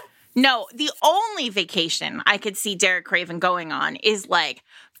 no, the only vacation I could see Derek Craven going on is like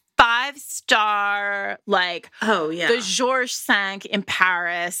 5-star, like the Georges V in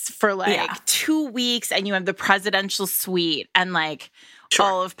Paris for like 2 weeks, and you have the presidential suite, and like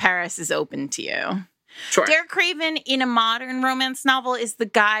all of Paris is open to you. Sure. Derek Craven in a modern romance novel is the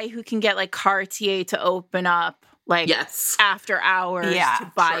guy who can get like Cartier to open up like after hours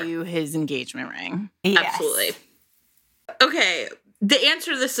to buy you his engagement ring. Yes. Absolutely. Okay, the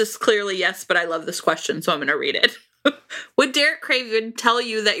answer to this is clearly yes, but I love this question, so I'm going to read it. Would Derek Craven tell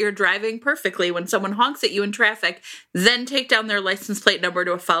you that you're driving perfectly when someone honks at you in traffic, then take down their license plate number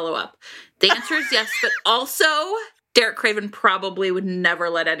to a follow-up? The answer is yes, but also Derek Craven probably would never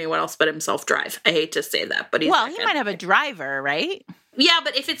let anyone else but himself drive. I hate to say that, but he might have a driver, right? Yeah,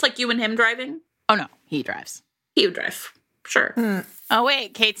 but if it's like you and him driving? Oh, no, he drives. He would drive. Sure. Oh,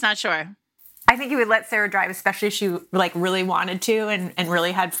 wait, Kate's not sure. I think he would let Sarah drive, especially if she like really wanted to and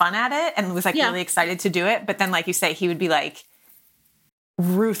really had fun at it and was like really excited to do it. But then, like you say, he would be like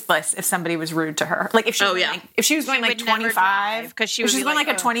ruthless if somebody was rude to her. Like if she, if she was going like 25, because she was going like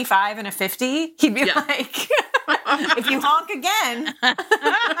a 25 and a 50, he'd be like, if you honk again,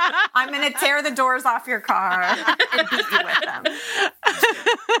 I'm going to tear the doors off your car and beat you with them.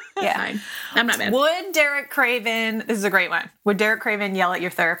 Yeah. Fine. I'm not mad. Would Derek Craven, this is a great one, would Derek Craven yell at your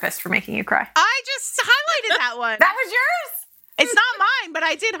therapist for making you cry? I just highlighted that one. That was yours? It's not mine, but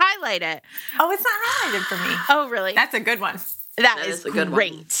I did highlight it. Oh, it's not highlighted for me. Oh, really? That's a good one. That is a good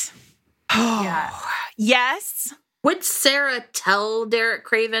great. One. Yeah. Yes. Would Sarah tell Derek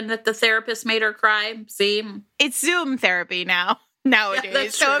Craven that the therapist made her cry? See? It's Zoom therapy nowadays. Yeah,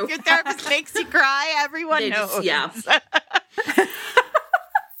 so true. if your therapist makes you cry, everyone knows.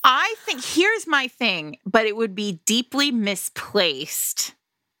 I think, here's my thing, but it would be deeply misplaced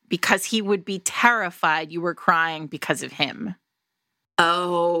because he would be terrified you were crying because of him.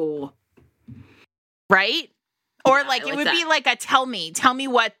 Oh. Right? Or Yeah, like it would that. be like a tell me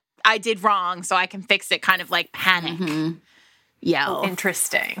what I did wrong so I can fix it, kind of like panic yell. Oh,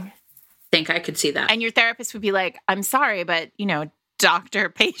 interesting. Think I could see that. And your therapist would be like, I'm sorry, but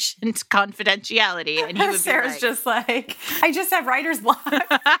doctor-patient confidentiality. And he would Sarah's be like, just like, I just have writer's block.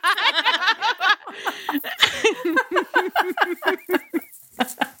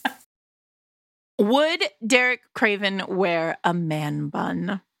 Would Derek Craven wear a man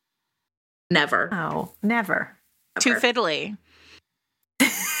bun? Never. Oh, never. Too fiddly.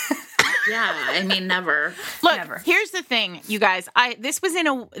 Yeah, I mean, never. Look, Never. Here's the thing, you guys. I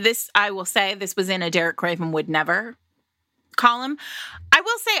will say this was in a Derek Craven would never column. I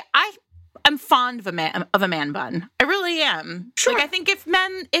will say I'm fond of a man bun. I really am. Sure. Like I think if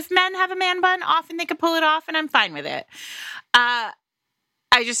men have a man bun, often they could pull it off, and I'm fine with it. I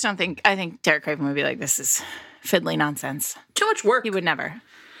just don't think. I think Derek Craven would be like, this is fiddly nonsense. Too much work. He would never.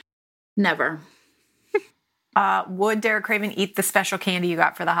 Never. Would Derek Craven eat the special candy you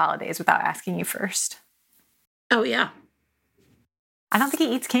got for the holidays without asking you first? Oh, yeah. I don't think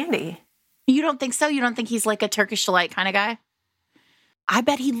he eats candy. You don't think so? You don't think he's like a Turkish delight kind of guy? I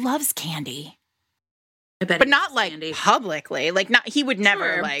bet he loves candy. I bet But not like candy. publicly. Like not he would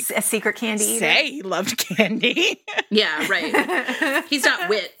never Sure. like A secret candy eater? say he loved candy. Yeah, right. He's not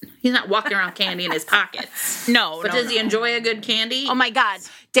wit. He's not walking around candy in his pockets. No, But does he enjoy a good candy? Oh my God.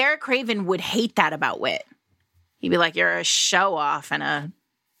 Derek Craven would hate that about wit. He'd be like, you're a show off and I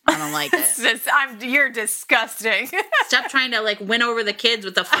don't like it. You're disgusting. Stop trying to like win over the kids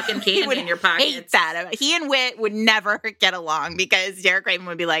with the fucking candy in your pockets. Hate that. He and Wit would never get along because Derek Craven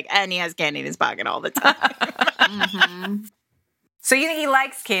would be like, and he has candy in his pocket all the time. So you think he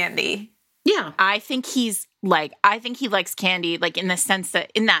likes candy? Yeah. I think he likes candy, like in the sense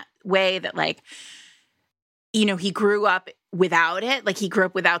that, in that way that like, he grew up without it. Like he grew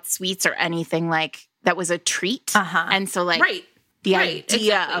up without sweets or anything like that was a treat. And so like, the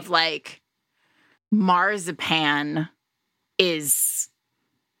idea of like marzipan is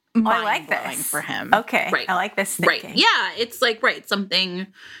I like mind-blowing this for him. Okay. Right. I like this thinking. Right. Yeah. It's like, something.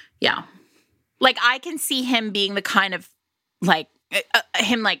 Yeah. Like I can see him being the kind of like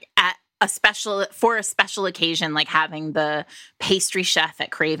him like at a special occasion, like having the pastry chef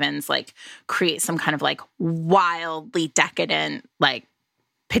at Craven's like create some kind of like wildly decadent like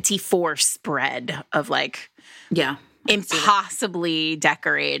petit four spread of like impossibly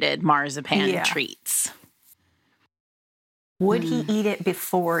decorated marzipan treats. Would he eat it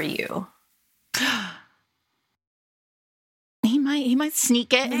before you? He might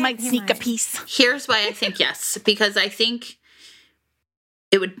sneak it. He might sneak a piece. Here's why I think yes. Because I think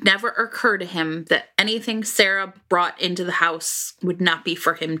It would never occur to him that anything Sarah brought into the house would not be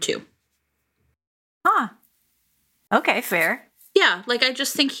for him too. Huh. Okay, fair. Yeah, like I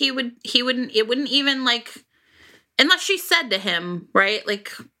just think it wouldn't even like, unless she said to him, right?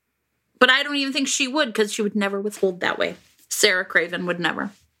 Like, but I don't even think she would, because she would never withhold that way. Sarah Craven would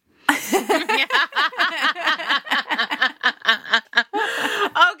never.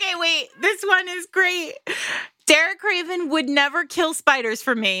 Okay, wait. This one is great. Derek Craven would never kill spiders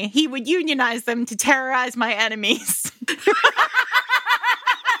for me. He would unionize them to terrorize my enemies.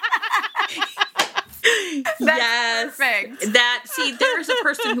 That's perfect. There's a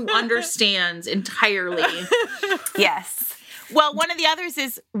person who understands entirely. Yes. Well, one of the others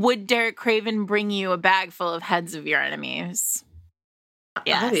is, would Derek Craven bring you a bag full of heads of your enemies?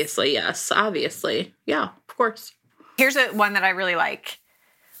 Yes. Obviously, yes. Obviously. Yeah, of course. Here's one that I really like.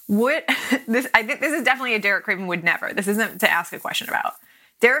 I think this is definitely a Derek Craven would never. This isn't to ask a question about.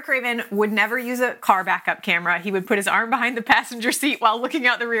 Derek Craven would never use a car backup camera. He would put his arm behind the passenger seat while looking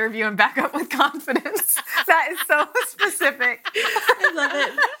out the rear view and back up with confidence. That is so specific. I love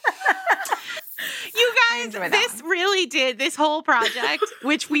it. You guys, this whole project,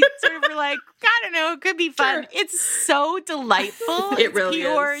 which we sort of were like, I don't know, it could be fun. Sure. It's so delightful. It really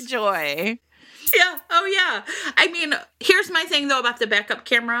pure is. Joy. Yeah. Oh, yeah. I mean, here's my thing, though, about the backup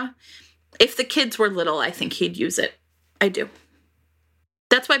camera. If the kids were little, I think he'd use it. I do.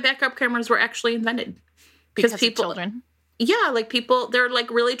 That's why backup cameras were actually invented. Because people, children. Yeah, like people, they're like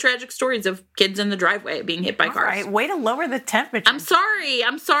really tragic stories of kids in the driveway being hit by cars. Right, way to lower the temperature. I'm sorry.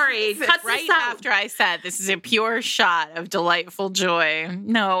 Cut right this out. After I said this is a pure shot of delightful joy.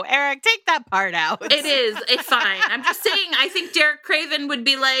 No, Eric, take that part out. It is. It's fine. I'm just saying, I think Derek Craven would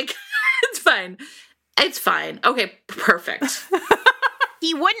be like, it's fine. It's fine. Okay, perfect.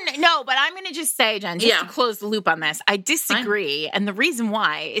 He wouldn't. No, but I'm going to just say, Jen, just to close the loop on this, I disagree. Fine. And the reason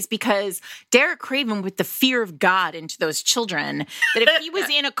why is because Derek Craven, with the fear of God into those children, that if he was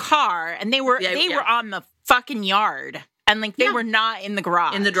in a car and they were on the fucking yard and like they were not in the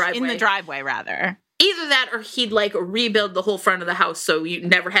garage. In the driveway, rather. Either that or he'd like rebuild the whole front of the house so you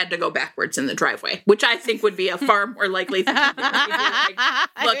never had to go backwards in the driveway, which I think would be a far more likely thing. Like,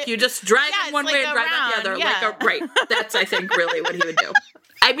 look, you just drive in one way and drive out the other. Yeah. Right. That's, I think, really what he would do.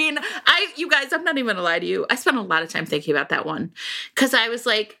 I mean, you guys, I'm not even gonna lie to you. I spent a lot of time thinking about that one because I was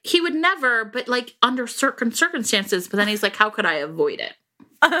like, he would never, but like under certain circumstances. But then he's like, how could I avoid it?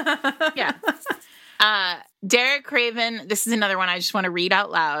 Yeah. Derek Craven, this is another one I just want to read out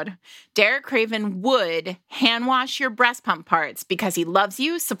loud. Derek Craven would hand wash your breast pump parts because he loves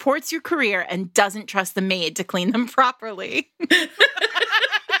you, supports your career, and doesn't trust the maid to clean them properly.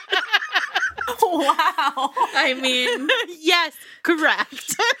 Wow. I mean, yes,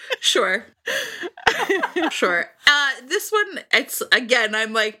 correct. Sure. This one, it's, again,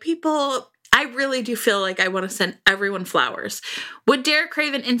 I'm like, people, I really do feel like I want to send everyone flowers. Would Derek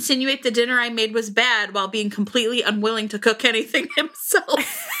Craven insinuate the dinner I made was bad while being completely unwilling to cook anything himself?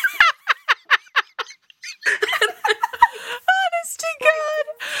 Honest to God,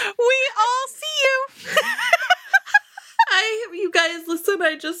 we all see you. You guys, listen,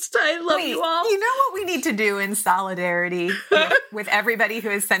 I love you all. You know what we need to do in solidarity with everybody who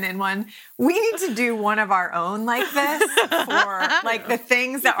has sent in one? We need to do one of our own like this for like the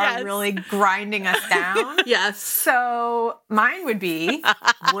things that are really grinding us down. Yes. So mine would be,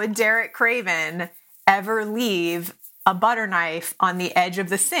 would Derek Craven ever leave a butter knife on the edge of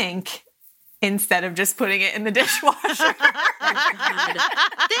the sink instead of just putting it in the dishwasher?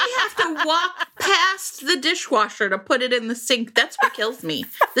 They have to walk past the dishwasher to put it in the sink. That's what kills me.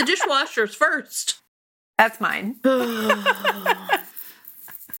 The dishwasher's first. That's mine.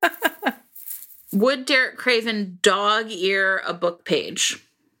 Would Derek Craven dog ear a book page?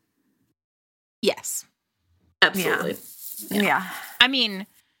 Yes. Absolutely. Yeah. I mean,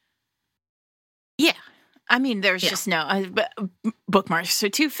 there's just no bookmarks are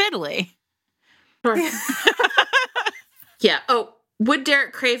too fiddly. Sure. Yeah. Oh, would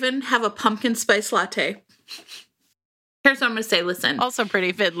Derek Craven have a pumpkin spice latte? Here's what I'm going to say. Listen. Also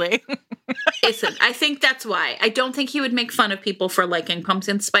pretty fiddly. Listen, I think that's why. I don't think he would make fun of people for liking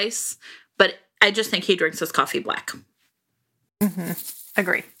pumpkin spice, but I just think he drinks his coffee black. Mm-hmm.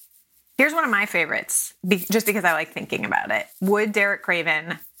 Agree. Here's one of my favorites, just because I like thinking about it. Would Derek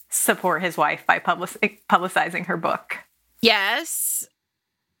Craven support his wife by publicizing her book? Yes,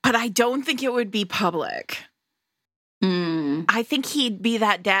 but I don't think it would be public. I think he'd be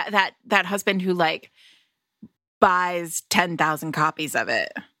that that husband who like buys 10,000 copies of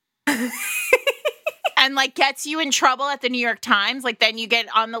it. and like gets you in trouble at the New York Times. Like then you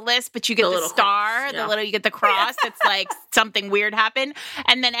get on the list, but you get the star, cross, you get the cross. It's like something weird happened.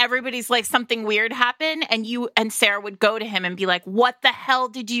 And then everybody's like, something weird happened. And you and Sarah would go to him and be like, what the hell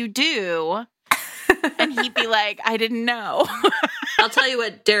did you do? And he'd be like, I didn't know. I'll tell you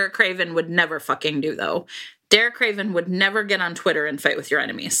what Derek Craven would never fucking do, though. Derek Craven would never get on Twitter and fight with your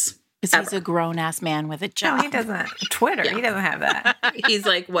enemies. Because he's a grown-ass man with a job. No, he doesn't. Twitter, he doesn't have that. He's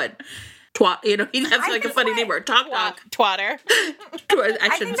like, what? Twat. You know, he has like a funny name word. Twatter.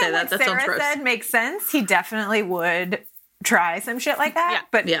 I shouldn't say that. That sounds Sarah gross. said makes sense. He definitely would try some shit like that. Yeah.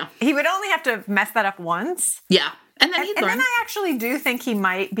 But he would only have to mess that up once. Yeah. And then he'd learn. And then I actually do think he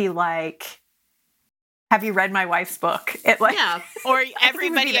might be like, have you read my wife's book? Or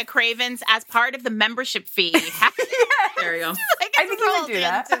everybody at Craven's as part of the membership fee. There you go. Like I think he would do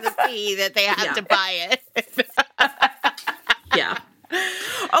that. into the fee that they have to buy it. Yeah.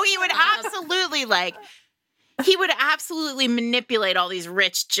 Oh, he would absolutely manipulate all these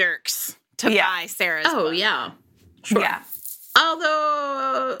rich jerks to buy Sarah's book. Yeah. Sure. Yeah.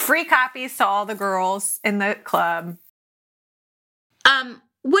 Although free copies to all the girls in the club.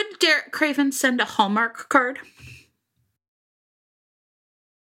 Would Derek Craven send a Hallmark card?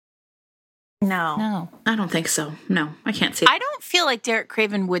 No. I don't think so. No, I can't see it. I don't feel like Derek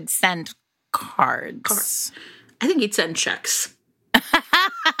Craven would send cards. I think he'd send checks.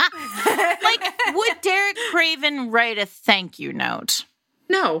 Like, would Derek Craven write a thank you note?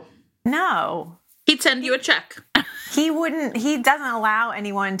 No. He'd send you a check. He doesn't allow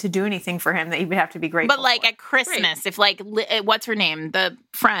anyone to do anything for him that he would have to be grateful But like for. at Christmas, if like, what's her name? The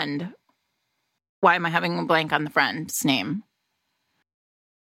friend. Why am I having a blank on the friend's name?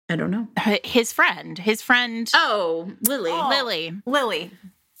 I don't know. His friend. Oh, Lily. Lily.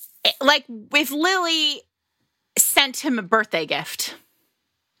 Like if Lily sent him a birthday gift,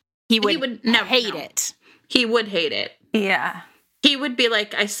 he would never hate it. He would hate it. Yeah. He would be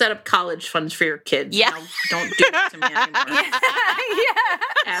like, I set up college funds for your kids. Yeah. Now don't do that to me anymore.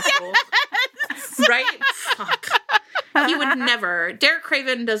 Asshole. Yes. Right? Fuck. He would never. Derek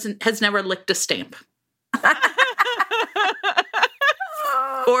Craven has never licked a stamp.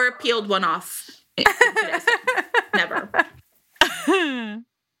 Or peeled one off. Never.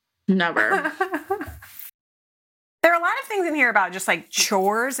 Never. There are a lot of things in here about just like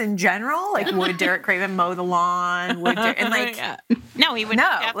chores in general. Like, would Derek Craven mow the lawn? No, he would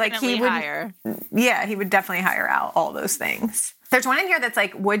definitely hire. Yeah, he would definitely hire out all those things. There's one in here that's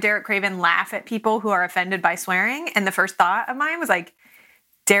like, would Derek Craven laugh at people who are offended by swearing? And the first thought of mine was like,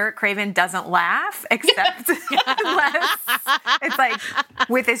 Derek Craven doesn't laugh except unless it's like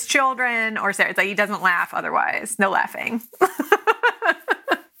with his children or Sarah. It's like he doesn't laugh otherwise. No laughing.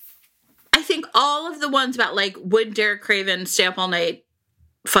 I think all of the ones about like, would Derek Craven stay up all night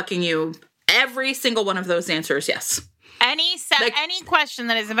fucking you? Every single one of those answers, yes. Any question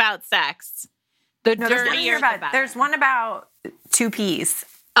that is about sex, the dirtier the better. There's one about 2 peas.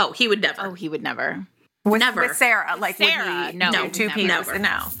 Oh, he would never. Oh, he would never. With Sarah, like Sarah, would he no, do 2 peas? Never.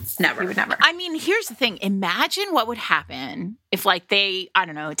 No, never. He would never. I mean, here's the thing. Imagine what would happen if, like, they, I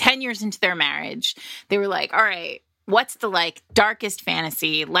don't know, 10 years into their marriage, they were like, all right, what's the, like, darkest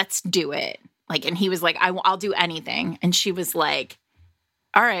fantasy? Let's do it. Like, and he was like, I'll do anything. And she was like,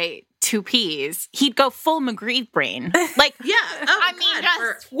 all right, 2 peas. He'd go full McGree brain. Like, yeah.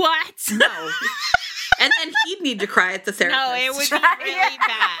 Oh, what? No. And then he'd need to cry at the therapist. No, it would be really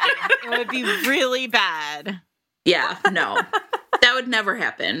bad. It would be really bad. Yeah, no. That would never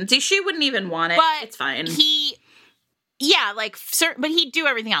happen. She wouldn't even want it. But it's fine. But he'd do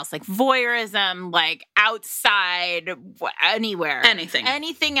everything else, like voyeurism, like outside, anywhere. Anything.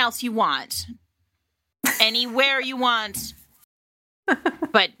 Anything else you want. Anywhere you want.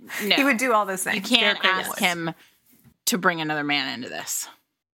 But no. He would do all those things. You can't ask him to bring another man into this.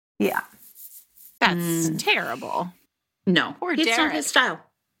 Yeah. That's terrible. No. Poor It's Derek. not his style.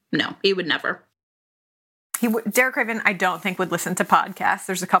 No, he would never. Derek Craven, I don't think, would listen to podcasts.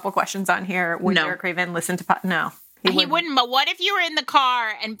 There's a couple questions on here. Would Derek Craven listen to No. He wouldn't. But what if you were in the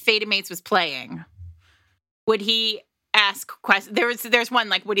car and Fated Mates was playing? Would he ask questions? There's one,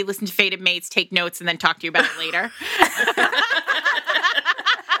 like, would he listen to Fated Mates, take notes, and then talk to you about it later?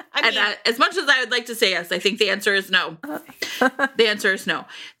 As much as I would like to say yes, I think the answer is no. The answer is no.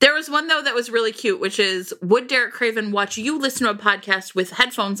 There was one, though, that was really cute, which is, would Derek Craven watch you listen to a podcast with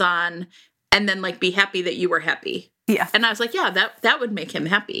headphones on and then, like, be happy that you were happy? Yeah. And I was like, yeah, that would make him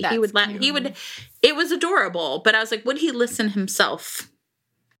happy. He would. It was adorable, but I was like, would he listen himself?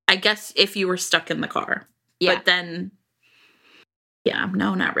 I guess if you were stuck in the car. Yeah. But then, yeah,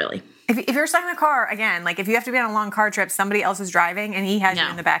 no, not really. If you're stuck in the car, again, like if you have to be on a long car trip, somebody else is driving and he has you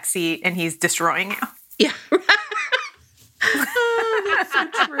in the back seat and he's destroying you. Yeah. Oh, that's so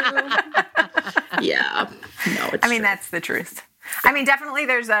true. Yeah. No, it's true. that's the truth. Definitely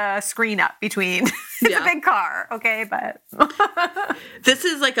there's a screen up between. It's a big car, okay? But this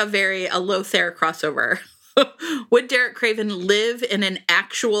is like a Lothair crossover. Would Derek Craven live in an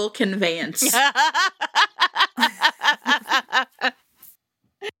actual conveyance?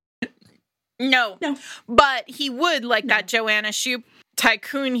 No. But he would, like that Joanna Shoup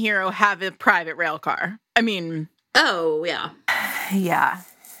tycoon hero, have a private rail car. Oh, yeah. Yeah.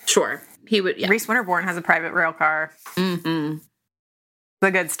 Sure. He would, yeah. Reese Winterborn has a private rail car. Mm-hmm.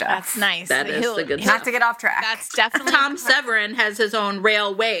 The good stuff. That's nice. That is the good stuff. Not to get off track. That's definitely... Tom Severin has his own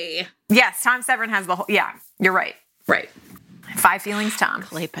railway. Yes, Tom Severin has the whole... Yeah, you're right. Right. 5 feelings, Tom.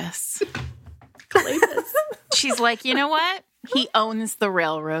 Clapus. She's like, you know what? He owns the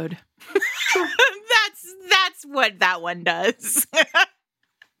railroad. That's what that one does.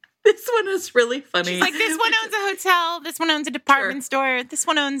 This one is really funny. She's like, this one owns a hotel. This one owns a department store. This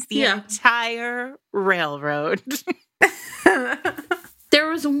one owns the entire railroad. There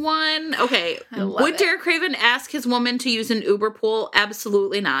was one. Okay. Would Derek Craven ask his woman to use an Uber pool?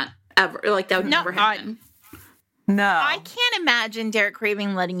 Absolutely not. Ever. Like, that would never happen. No. I can't imagine Derek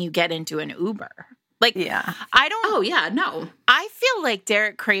Craven letting you get into an Uber. Like, I don't. Oh, yeah. No. I feel like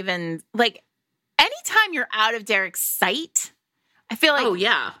Derek Craven, like, anytime you're out of Derek's sight, I feel like. Oh,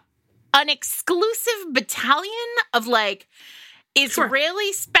 yeah. An exclusive battalion of, like,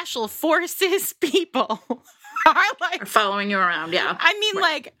 Israeli special forces people are following you around. Yeah.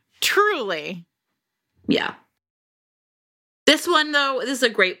 Like, truly. Yeah. This one, though, this is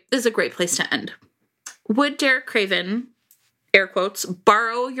a great place to end. Would Derek Craven, air quotes,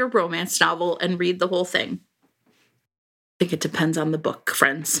 borrow your romance novel and read the whole thing? I think it depends on the book,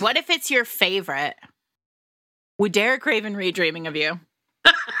 friends. What if it's your favorite? Would Derek Craven read Dreaming of You?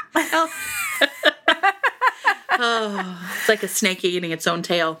 It's like a snake eating its own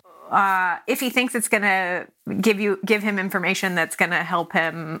tail. If he thinks it's gonna give him information that's gonna help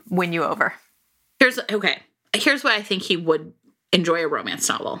him win you over. Here's why I think he would enjoy a romance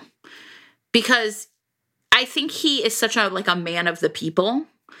novel, because I think he is such a man of the people.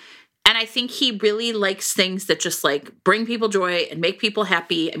 And I think he really likes things that just bring people joy and make people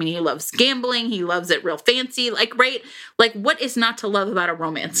happy. He loves gambling. He loves it real fancy. Right? What is not to love about a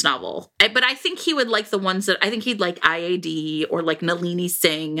romance novel? But I think he would like the ones that, I think he'd like IAD or Nalini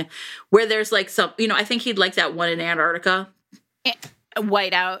Singh, where there's some, I think he'd like that one in Antarctica.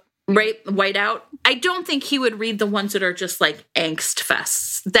 Whiteout. Right? Whiteout. I don't think he would read the ones that are just angst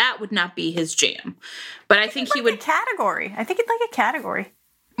fests. That would not be his jam. But I think he would. A category. I think he'd like a category.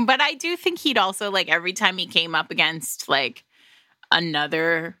 But I do think he'd also, every time he came up against,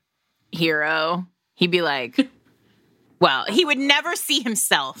 another hero, he'd be like, well, he would never see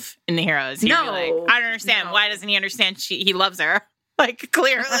himself in the heroes. He'd be like, I don't understand. No. Why doesn't he understand he loves her?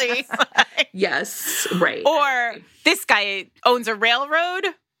 Clearly. Yes, right. Or this guy owns a railroad?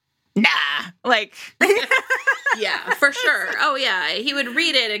 Nah. Yeah, for sure. Oh, yeah. He would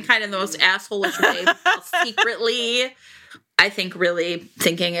read it in kind of the most asshole-ish way, secretly... I think really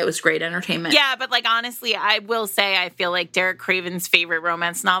thinking it was great entertainment. Yeah, but honestly, I will say I feel like Derek Craven's favorite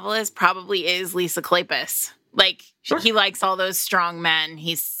romance novelist probably is Lisa Kleypas. He likes all those strong men.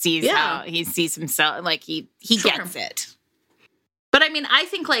 He sees how he sees himself. He gets it. But I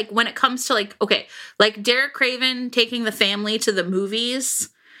think when it comes to Derek Craven taking the family to the movies,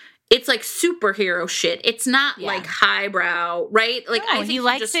 it's superhero shit. It's not highbrow, right? I think he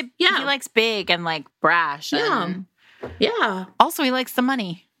likes it. Yeah, he likes big and brash. Yeah. Yeah. Also, he likes the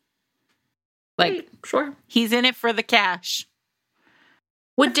money. Right, sure. He's in it for the cash.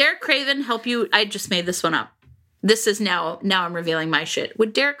 Would Derek Craven help you? I just made this one up. This is now I'm revealing my shit.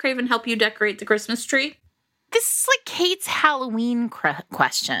 Would Derek Craven help you decorate the Christmas tree? This is Kate's Halloween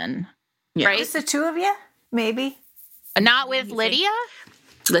question. Yeah. Right? Just the two of you? Maybe. Not with Lydia?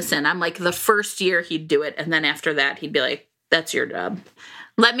 Listen, I'm the first year he'd do it. And then after that, he'd be like, that's your job.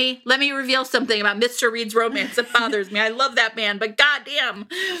 Let me reveal something about Mr. Reed's romance that bothers me. I love that man, but goddamn.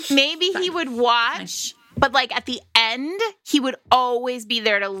 Maybe he would watch, but at the end, he would always be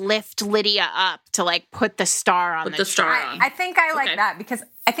there to lift Lydia up to put the star on the star tree. on. I think I like that because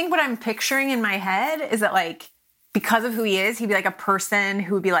I think what I'm picturing in my head is that because of who he is, he'd be a person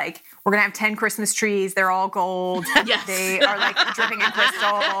who would be we're going to have 10 Christmas trees. They're all gold. Yes. They are dripping in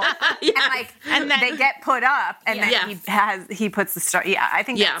crystal. Yes. And then they get put up and then he puts the star. Yeah, I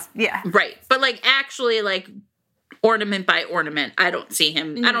think that's, Right. But actually ornament by ornament, I don't see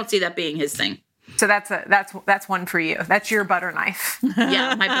him. I don't see that being his thing. So that's one for you. That's your butter knife.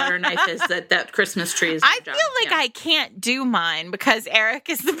 Yeah, my butter knife is that Christmas tree is I feel I can't do mine because Eric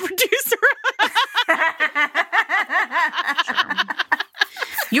is the producer.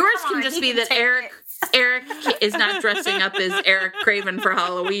 Yours can just be that Eric is not dressing up as Eric Craven for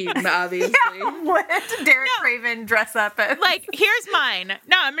Halloween, obviously. Yeah, what did Derek Craven dress up as? Like, here's mine.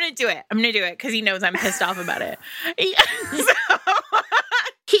 No, I'm going to do it. I'm going to do it because he knows I'm pissed off about it.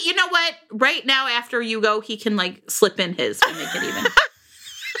 You know what? Right now, after you go, he can, like, slip in his and make it even.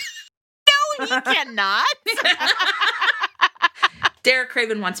 No, he cannot. Derek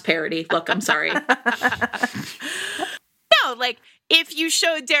Craven wants parody. Look, I'm sorry. No, like, if you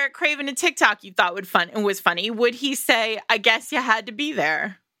showed Derek Craven a TikTok you thought was funny, would he say, I guess you had to be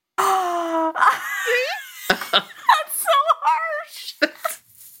there? That's so harsh.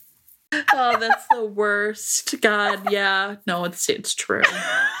 Oh, that's the worst. God, yeah. No, it's true.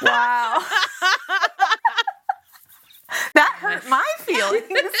 Wow. That hurt my feelings.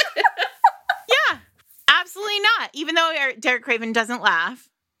 Yeah, absolutely not. Even though Derek Craven doesn't laugh,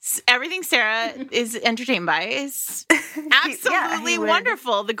 everything Sarah is entertained by is absolutely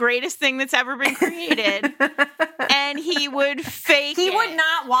wonderful. The greatest thing that's ever been created. And he would fake He would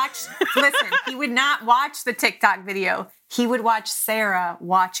not watch, listen, he would not watch the TikTok video. He would watch Sarah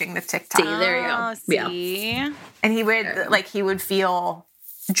watching the TikTok. See, there you go. See? Yeah. And he would feel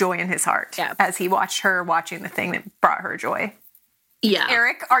joy in his heart as he watched her watching the thing that brought her joy. Yeah.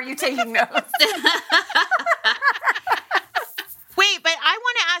 Eric, are you taking notes? Wait, but I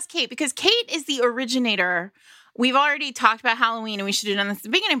want to ask Kate, because Kate is the originator. We've already talked about Halloween and we should have done this at the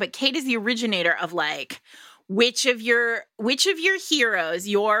beginning, but Kate is the originator of like, which of your heroes,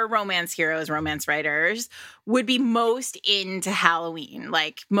 your romance heroes, romance writers, would be most into Halloween,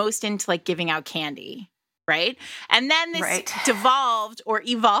 like most into like giving out candy, right? And then this evolved,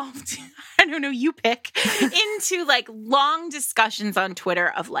 I don't know, you pick, into like long discussions on Twitter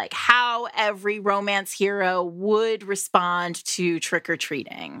of like how every romance hero would respond to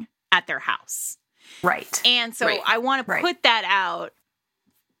trick-or-treating at their house. Right. And so I want to put that out.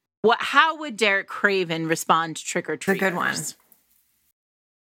 How would Derek Craven respond to trick-or-treaters? The good one.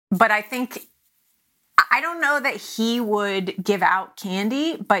 But I don't know that he would give out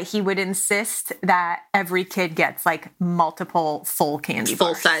candy, but he would insist that every kid gets like multiple full candy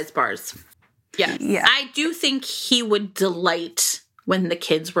bars. Full-size bars. Yes. Yeah. I do think he would delight when the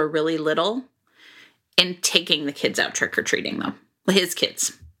kids were really little in taking the kids out trick-or-treating, though. His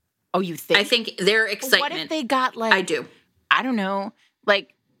kids. Oh, you think? I think their excitement. What if they got like... I do. I don't know,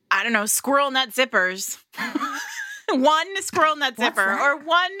 squirrel nut zippers. One squirrel nut zipper or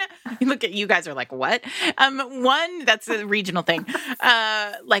one, look at you guys are like, what? One, that's a regional thing.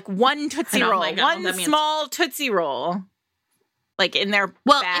 Like one Tootsie Roll, one small Tootsie Roll. Like in their bag.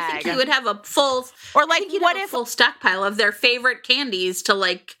 I think he would have a full, or like what if full stockpile of their favorite candies to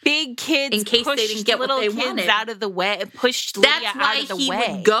like big kids in case they didn't get what they wanted out of the way, pushed Lydia out of the way. That's why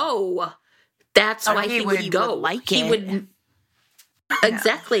he would go. That's why he would go. He would.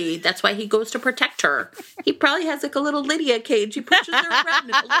 Exactly. That's why he goes to protect her. He probably has like a little Lydia cage. He pushes her around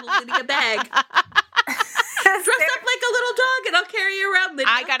in a little Lydia bag. Dress up like a little dog and I'll carry you around,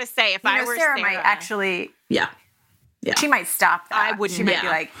 Lydia. I gotta say, if I were Sarah might actually... Yeah. She might stop that. I wouldn't. She might be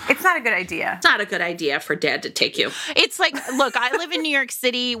like, it's not a good idea. It's not a good idea for Dad to take you. It's like, look, I live in New York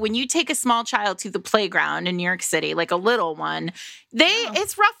City. When you take a small child to the playground in New York City, like a little one,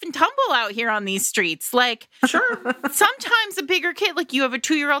 it's rough and tumble out here on these streets. Like, sure. Sometimes a bigger kid, like you have a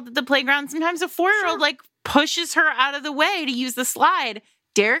 2-year-old at the playground, sometimes a 4-year-old like pushes her out of the way to use the slide.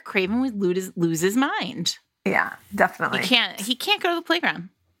 Derek Craven would lose his mind. Yeah, definitely. He can't go to the playground.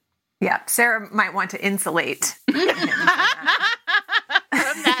 Yeah, Sarah might want to insulate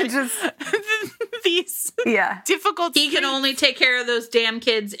just these difficult. He can only take care of those damn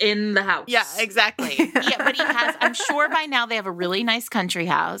kids in the house. Yeah, exactly. Yeah, but he has. I'm sure by now they have a really nice country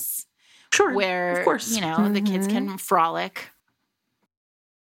house. Sure, where of course, the kids can frolic.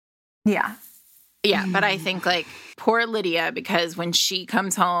 Yeah. Yeah, but I think like poor Lydia, because when she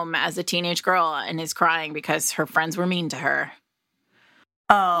comes home as a teenage girl and is crying because her friends were mean to her.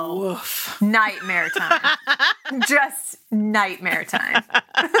 Oh, woof. Nightmare time. Just nightmare time.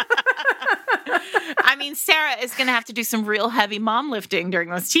 I mean, Sarah is going to have to do some real heavy mom lifting during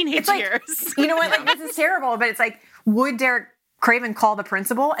those teenage years. You know what? Like, this is terrible, but it's like, would Derek Craven call the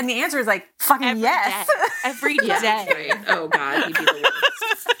principal? And the answer is like, fucking yes. Every day. Right. Oh, God, he'd be the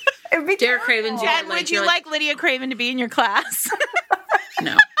worst. It'd be Derek Craven's Dad, would you like Lydia Craven to be in your class?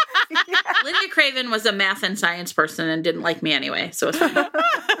 No. Lydia Craven was a math and science person and didn't like me anyway, so it's fine.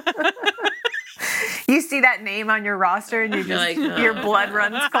 You see that name on your roster and your blood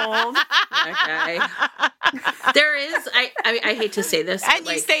runs cold. Okay. There is, I hate to say this. And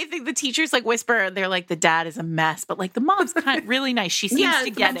you say the teachers like whisper, they're like, the dad is a mess, but like the mom's kind of really nice. She seems to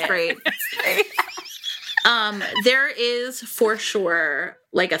get it. Great. There is for sure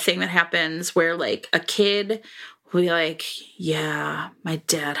like a thing that happens where like a kid will be like, yeah, my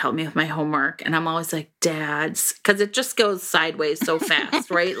dad helped me with my homework. And I'm always like, dads, because it just goes sideways so fast,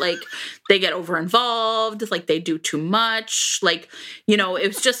 right? Like they get over involved, like they do too much. Like, you know, it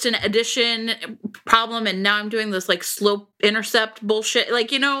was just an addition problem. And now I'm doing this like slope intercept bullshit.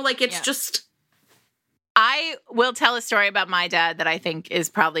 Like, you know, like it's just. I will tell a story about my dad that I think is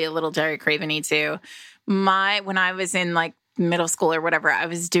probably a little Derek Craven-y too. When I was in like middle school or whatever, I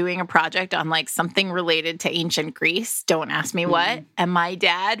was doing a project on like something related to ancient Greece. Don't ask me what. And my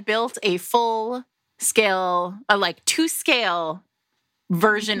dad built a full scale, like 2-scale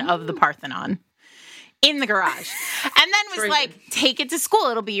version of the Parthenon in the garage. And then was like, take it to school.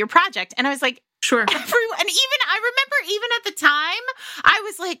 It'll be your project. And I was like, sure. And even I remember even at the time, I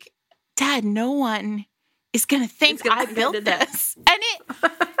was like, Dad, no one is going to think I built this. And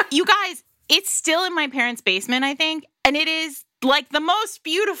you guys, it's still in my parents' basement, I think. And it is like the most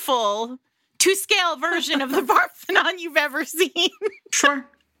beautiful 2-scale version of the Parthenon you've ever seen. Sure.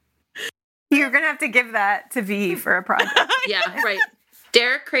 You're going to have to give that to V for a project. Yeah, right.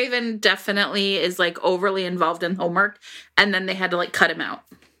 Derek Craven definitely is like overly involved in homework. And then they had to like cut him out.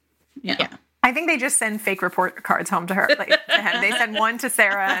 Yeah. I think they just send fake report cards home to her, like to him. They send one to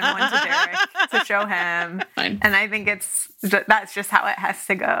Sarah and one to Derek to show him. Fine. And I think that's just how it has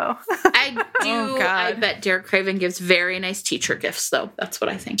to go. I bet Derek Craven gives very nice teacher gifts, though. That's what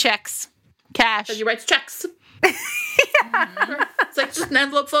I think. Checks. Cash. Because he writes checks. It's like just an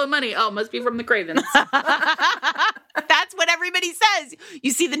envelope full of money. Oh, must be from the Cravens. That's what everybody says. You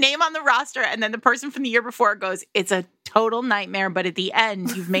see the name on the roster, and then the person from the year before goes, it's a total nightmare, but at the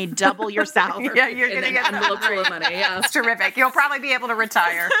end, you've made double your salary. Yeah, you're going to get an envelope full of money. Yeah. It's terrific. You'll probably be able to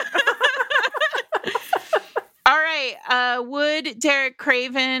retire. All right. Would Derek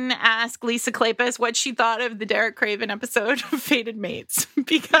Craven ask Lisa Kleypas what she thought of the Derek Craven episode of Fated Mates?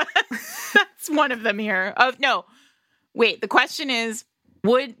 Because that's one of them here. No, wait. The question is,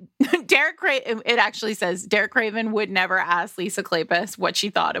 would Derek Craven, it actually says Derek Craven would never ask Lisa Kleypas what she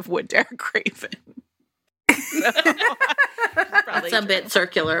thought of Would Derek Craven. That's a bit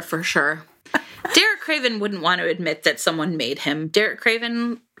circular for sure. Derek Craven wouldn't want to admit that someone made him. Derek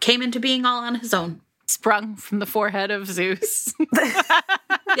Craven came into being all on his own. Sprung from the forehead of Zeus.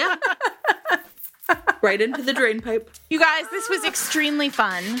 Yeah. Right into the drain pipe. You guys, this was extremely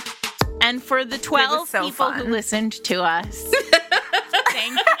fun. And for the 12 people who listened to us,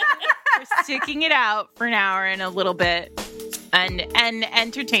 thank you for sticking it out for an hour and a little bit and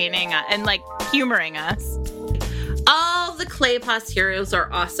entertaining and like humoring us. All the Kleypas heroes are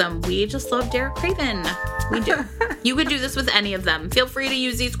awesome. We just love Derek Craven. We do. You could do this with any of them. Feel free to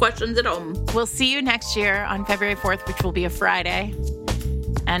use these questions at home. We'll see you next year on February 4th, which will be a Friday.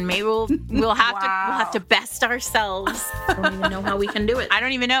 And maybe we'll have to best ourselves. I don't even know how we can do it. I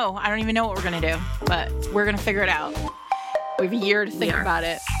don't even know what we're gonna do, but we're gonna figure it out. We have a year to think about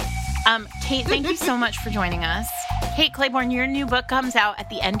it. Kate, thank you so much for joining us. Kate Claiborne, your new book comes out at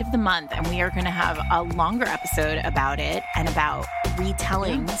the end of the month, and we are going to have a longer episode about it and about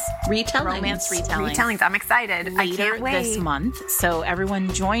retellings. Romance retellings. I'm excited. I can't wait. This month. So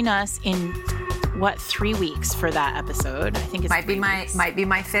everyone join us in 3 weeks for that episode. I think it's might be my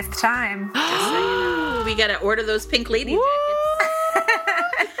 5th time. Just so you know. We got to order those pink lady jackets.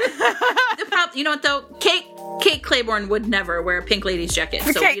 The problem, you know what though? Kate Claiborne would never wear a pink lady's jacket,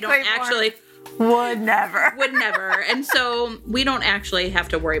 so we don't actually. Would never. And so we don't actually have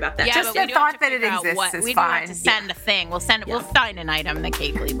to worry about that. Yeah, just the thought that it exists is we fine. We don't have to send a thing. We'll sign an item that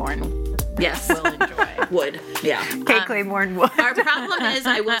Kate Claiborne will enjoy. Would. Yeah. Kate Claiborne would. Our problem is,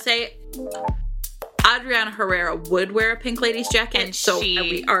 I will say, Adriana Herrera would wear a pink lady's jacket, and so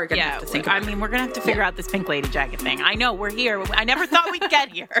we are going to have to think about it. I mean, we're going to have to figure out this pink lady jacket thing. I know, we're here. I never thought we'd get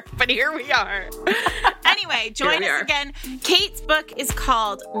here, but here we are. Anyway, join us again. Kate's book is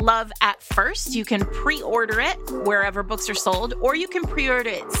called Love at First. You can pre-order it wherever books are sold, or you can pre-order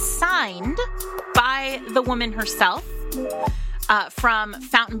it signed by the woman herself from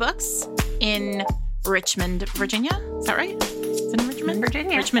Fountain Books in Richmond, Virginia. Is that right? It's in Richmond,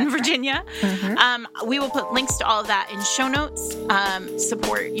 Virginia. Richmond, Virginia. Right. Mm-hmm. We will put links to all of that in show notes.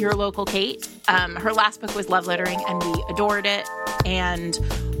 Support your local Kate. Her last book was Love Lettering, and we adored it. And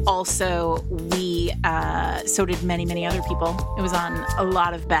also, so did many, many other people. It was on a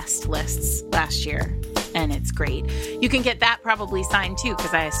lot of best lists last year, and it's great. You can get that probably signed too,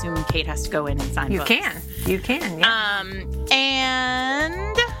 because I assume Kate has to go in and sign books. You can, yeah.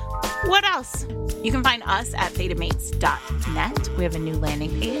 And what else? You can find us at fatedmates.net. We have a new landing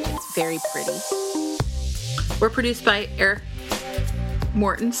page. It's very pretty. We're produced by Eric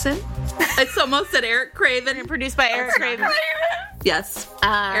Mortensen. I almost said Eric Craven. Produced by Eric Craven. Yes,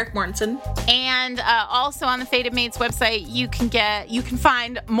 Eric Mortensen. And also on the Fated Mates website, you can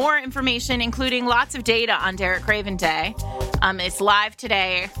find more information, including lots of data on Derek Craven Day. It's live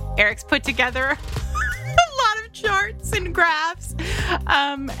today. Eric's put together a lot of charts and graphs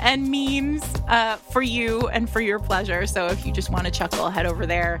and memes for you and for your pleasure. So if you just want to chuckle, head over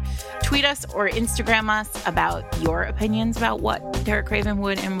there. Tweet us or Instagram us about your opinions about what Derek Craven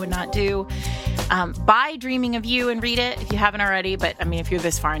would and would not do. Buy Dreaming of You and read it if you haven't already. But I mean, if you're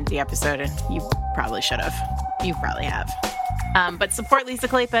this far into the episode, and you probably should have. You probably have. But support Lisa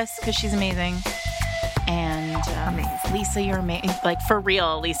Kleypas because she's amazing. And amazing. Lisa, you're amazing. Like, for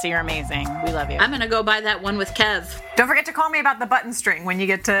real, Lisa, you're amazing. We love you. I'm going to go buy that one with Kev. Don't forget to call me about the button string when you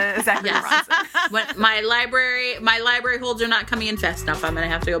get to Zachary Bronson. When my library holds are not coming in fast enough. I'm going to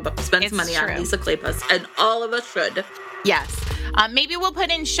have to go spend some money on Lisa Kleypas, and all of us should. Yes. Maybe we'll put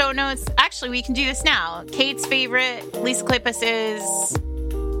in show notes. Actually, we can do this now. Kate's favorite Lisa Kleypas is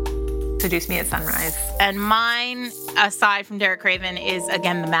Seduce Me at Sunrise. And mine, aside from Derek Craven, is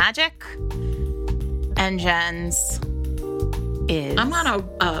Again the Magic. And Jen's is... I'm on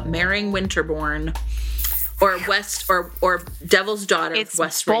a Marrying Winterborn or West or Devil's Daughter. It's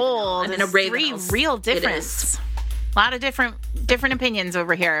West bold. I'm in a Three real difference. A lot of different opinions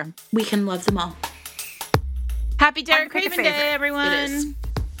over here. We can love them all. Happy Derek Craven Day, everyone. It is.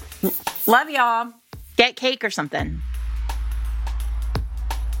 Love y'all. Get cake or something.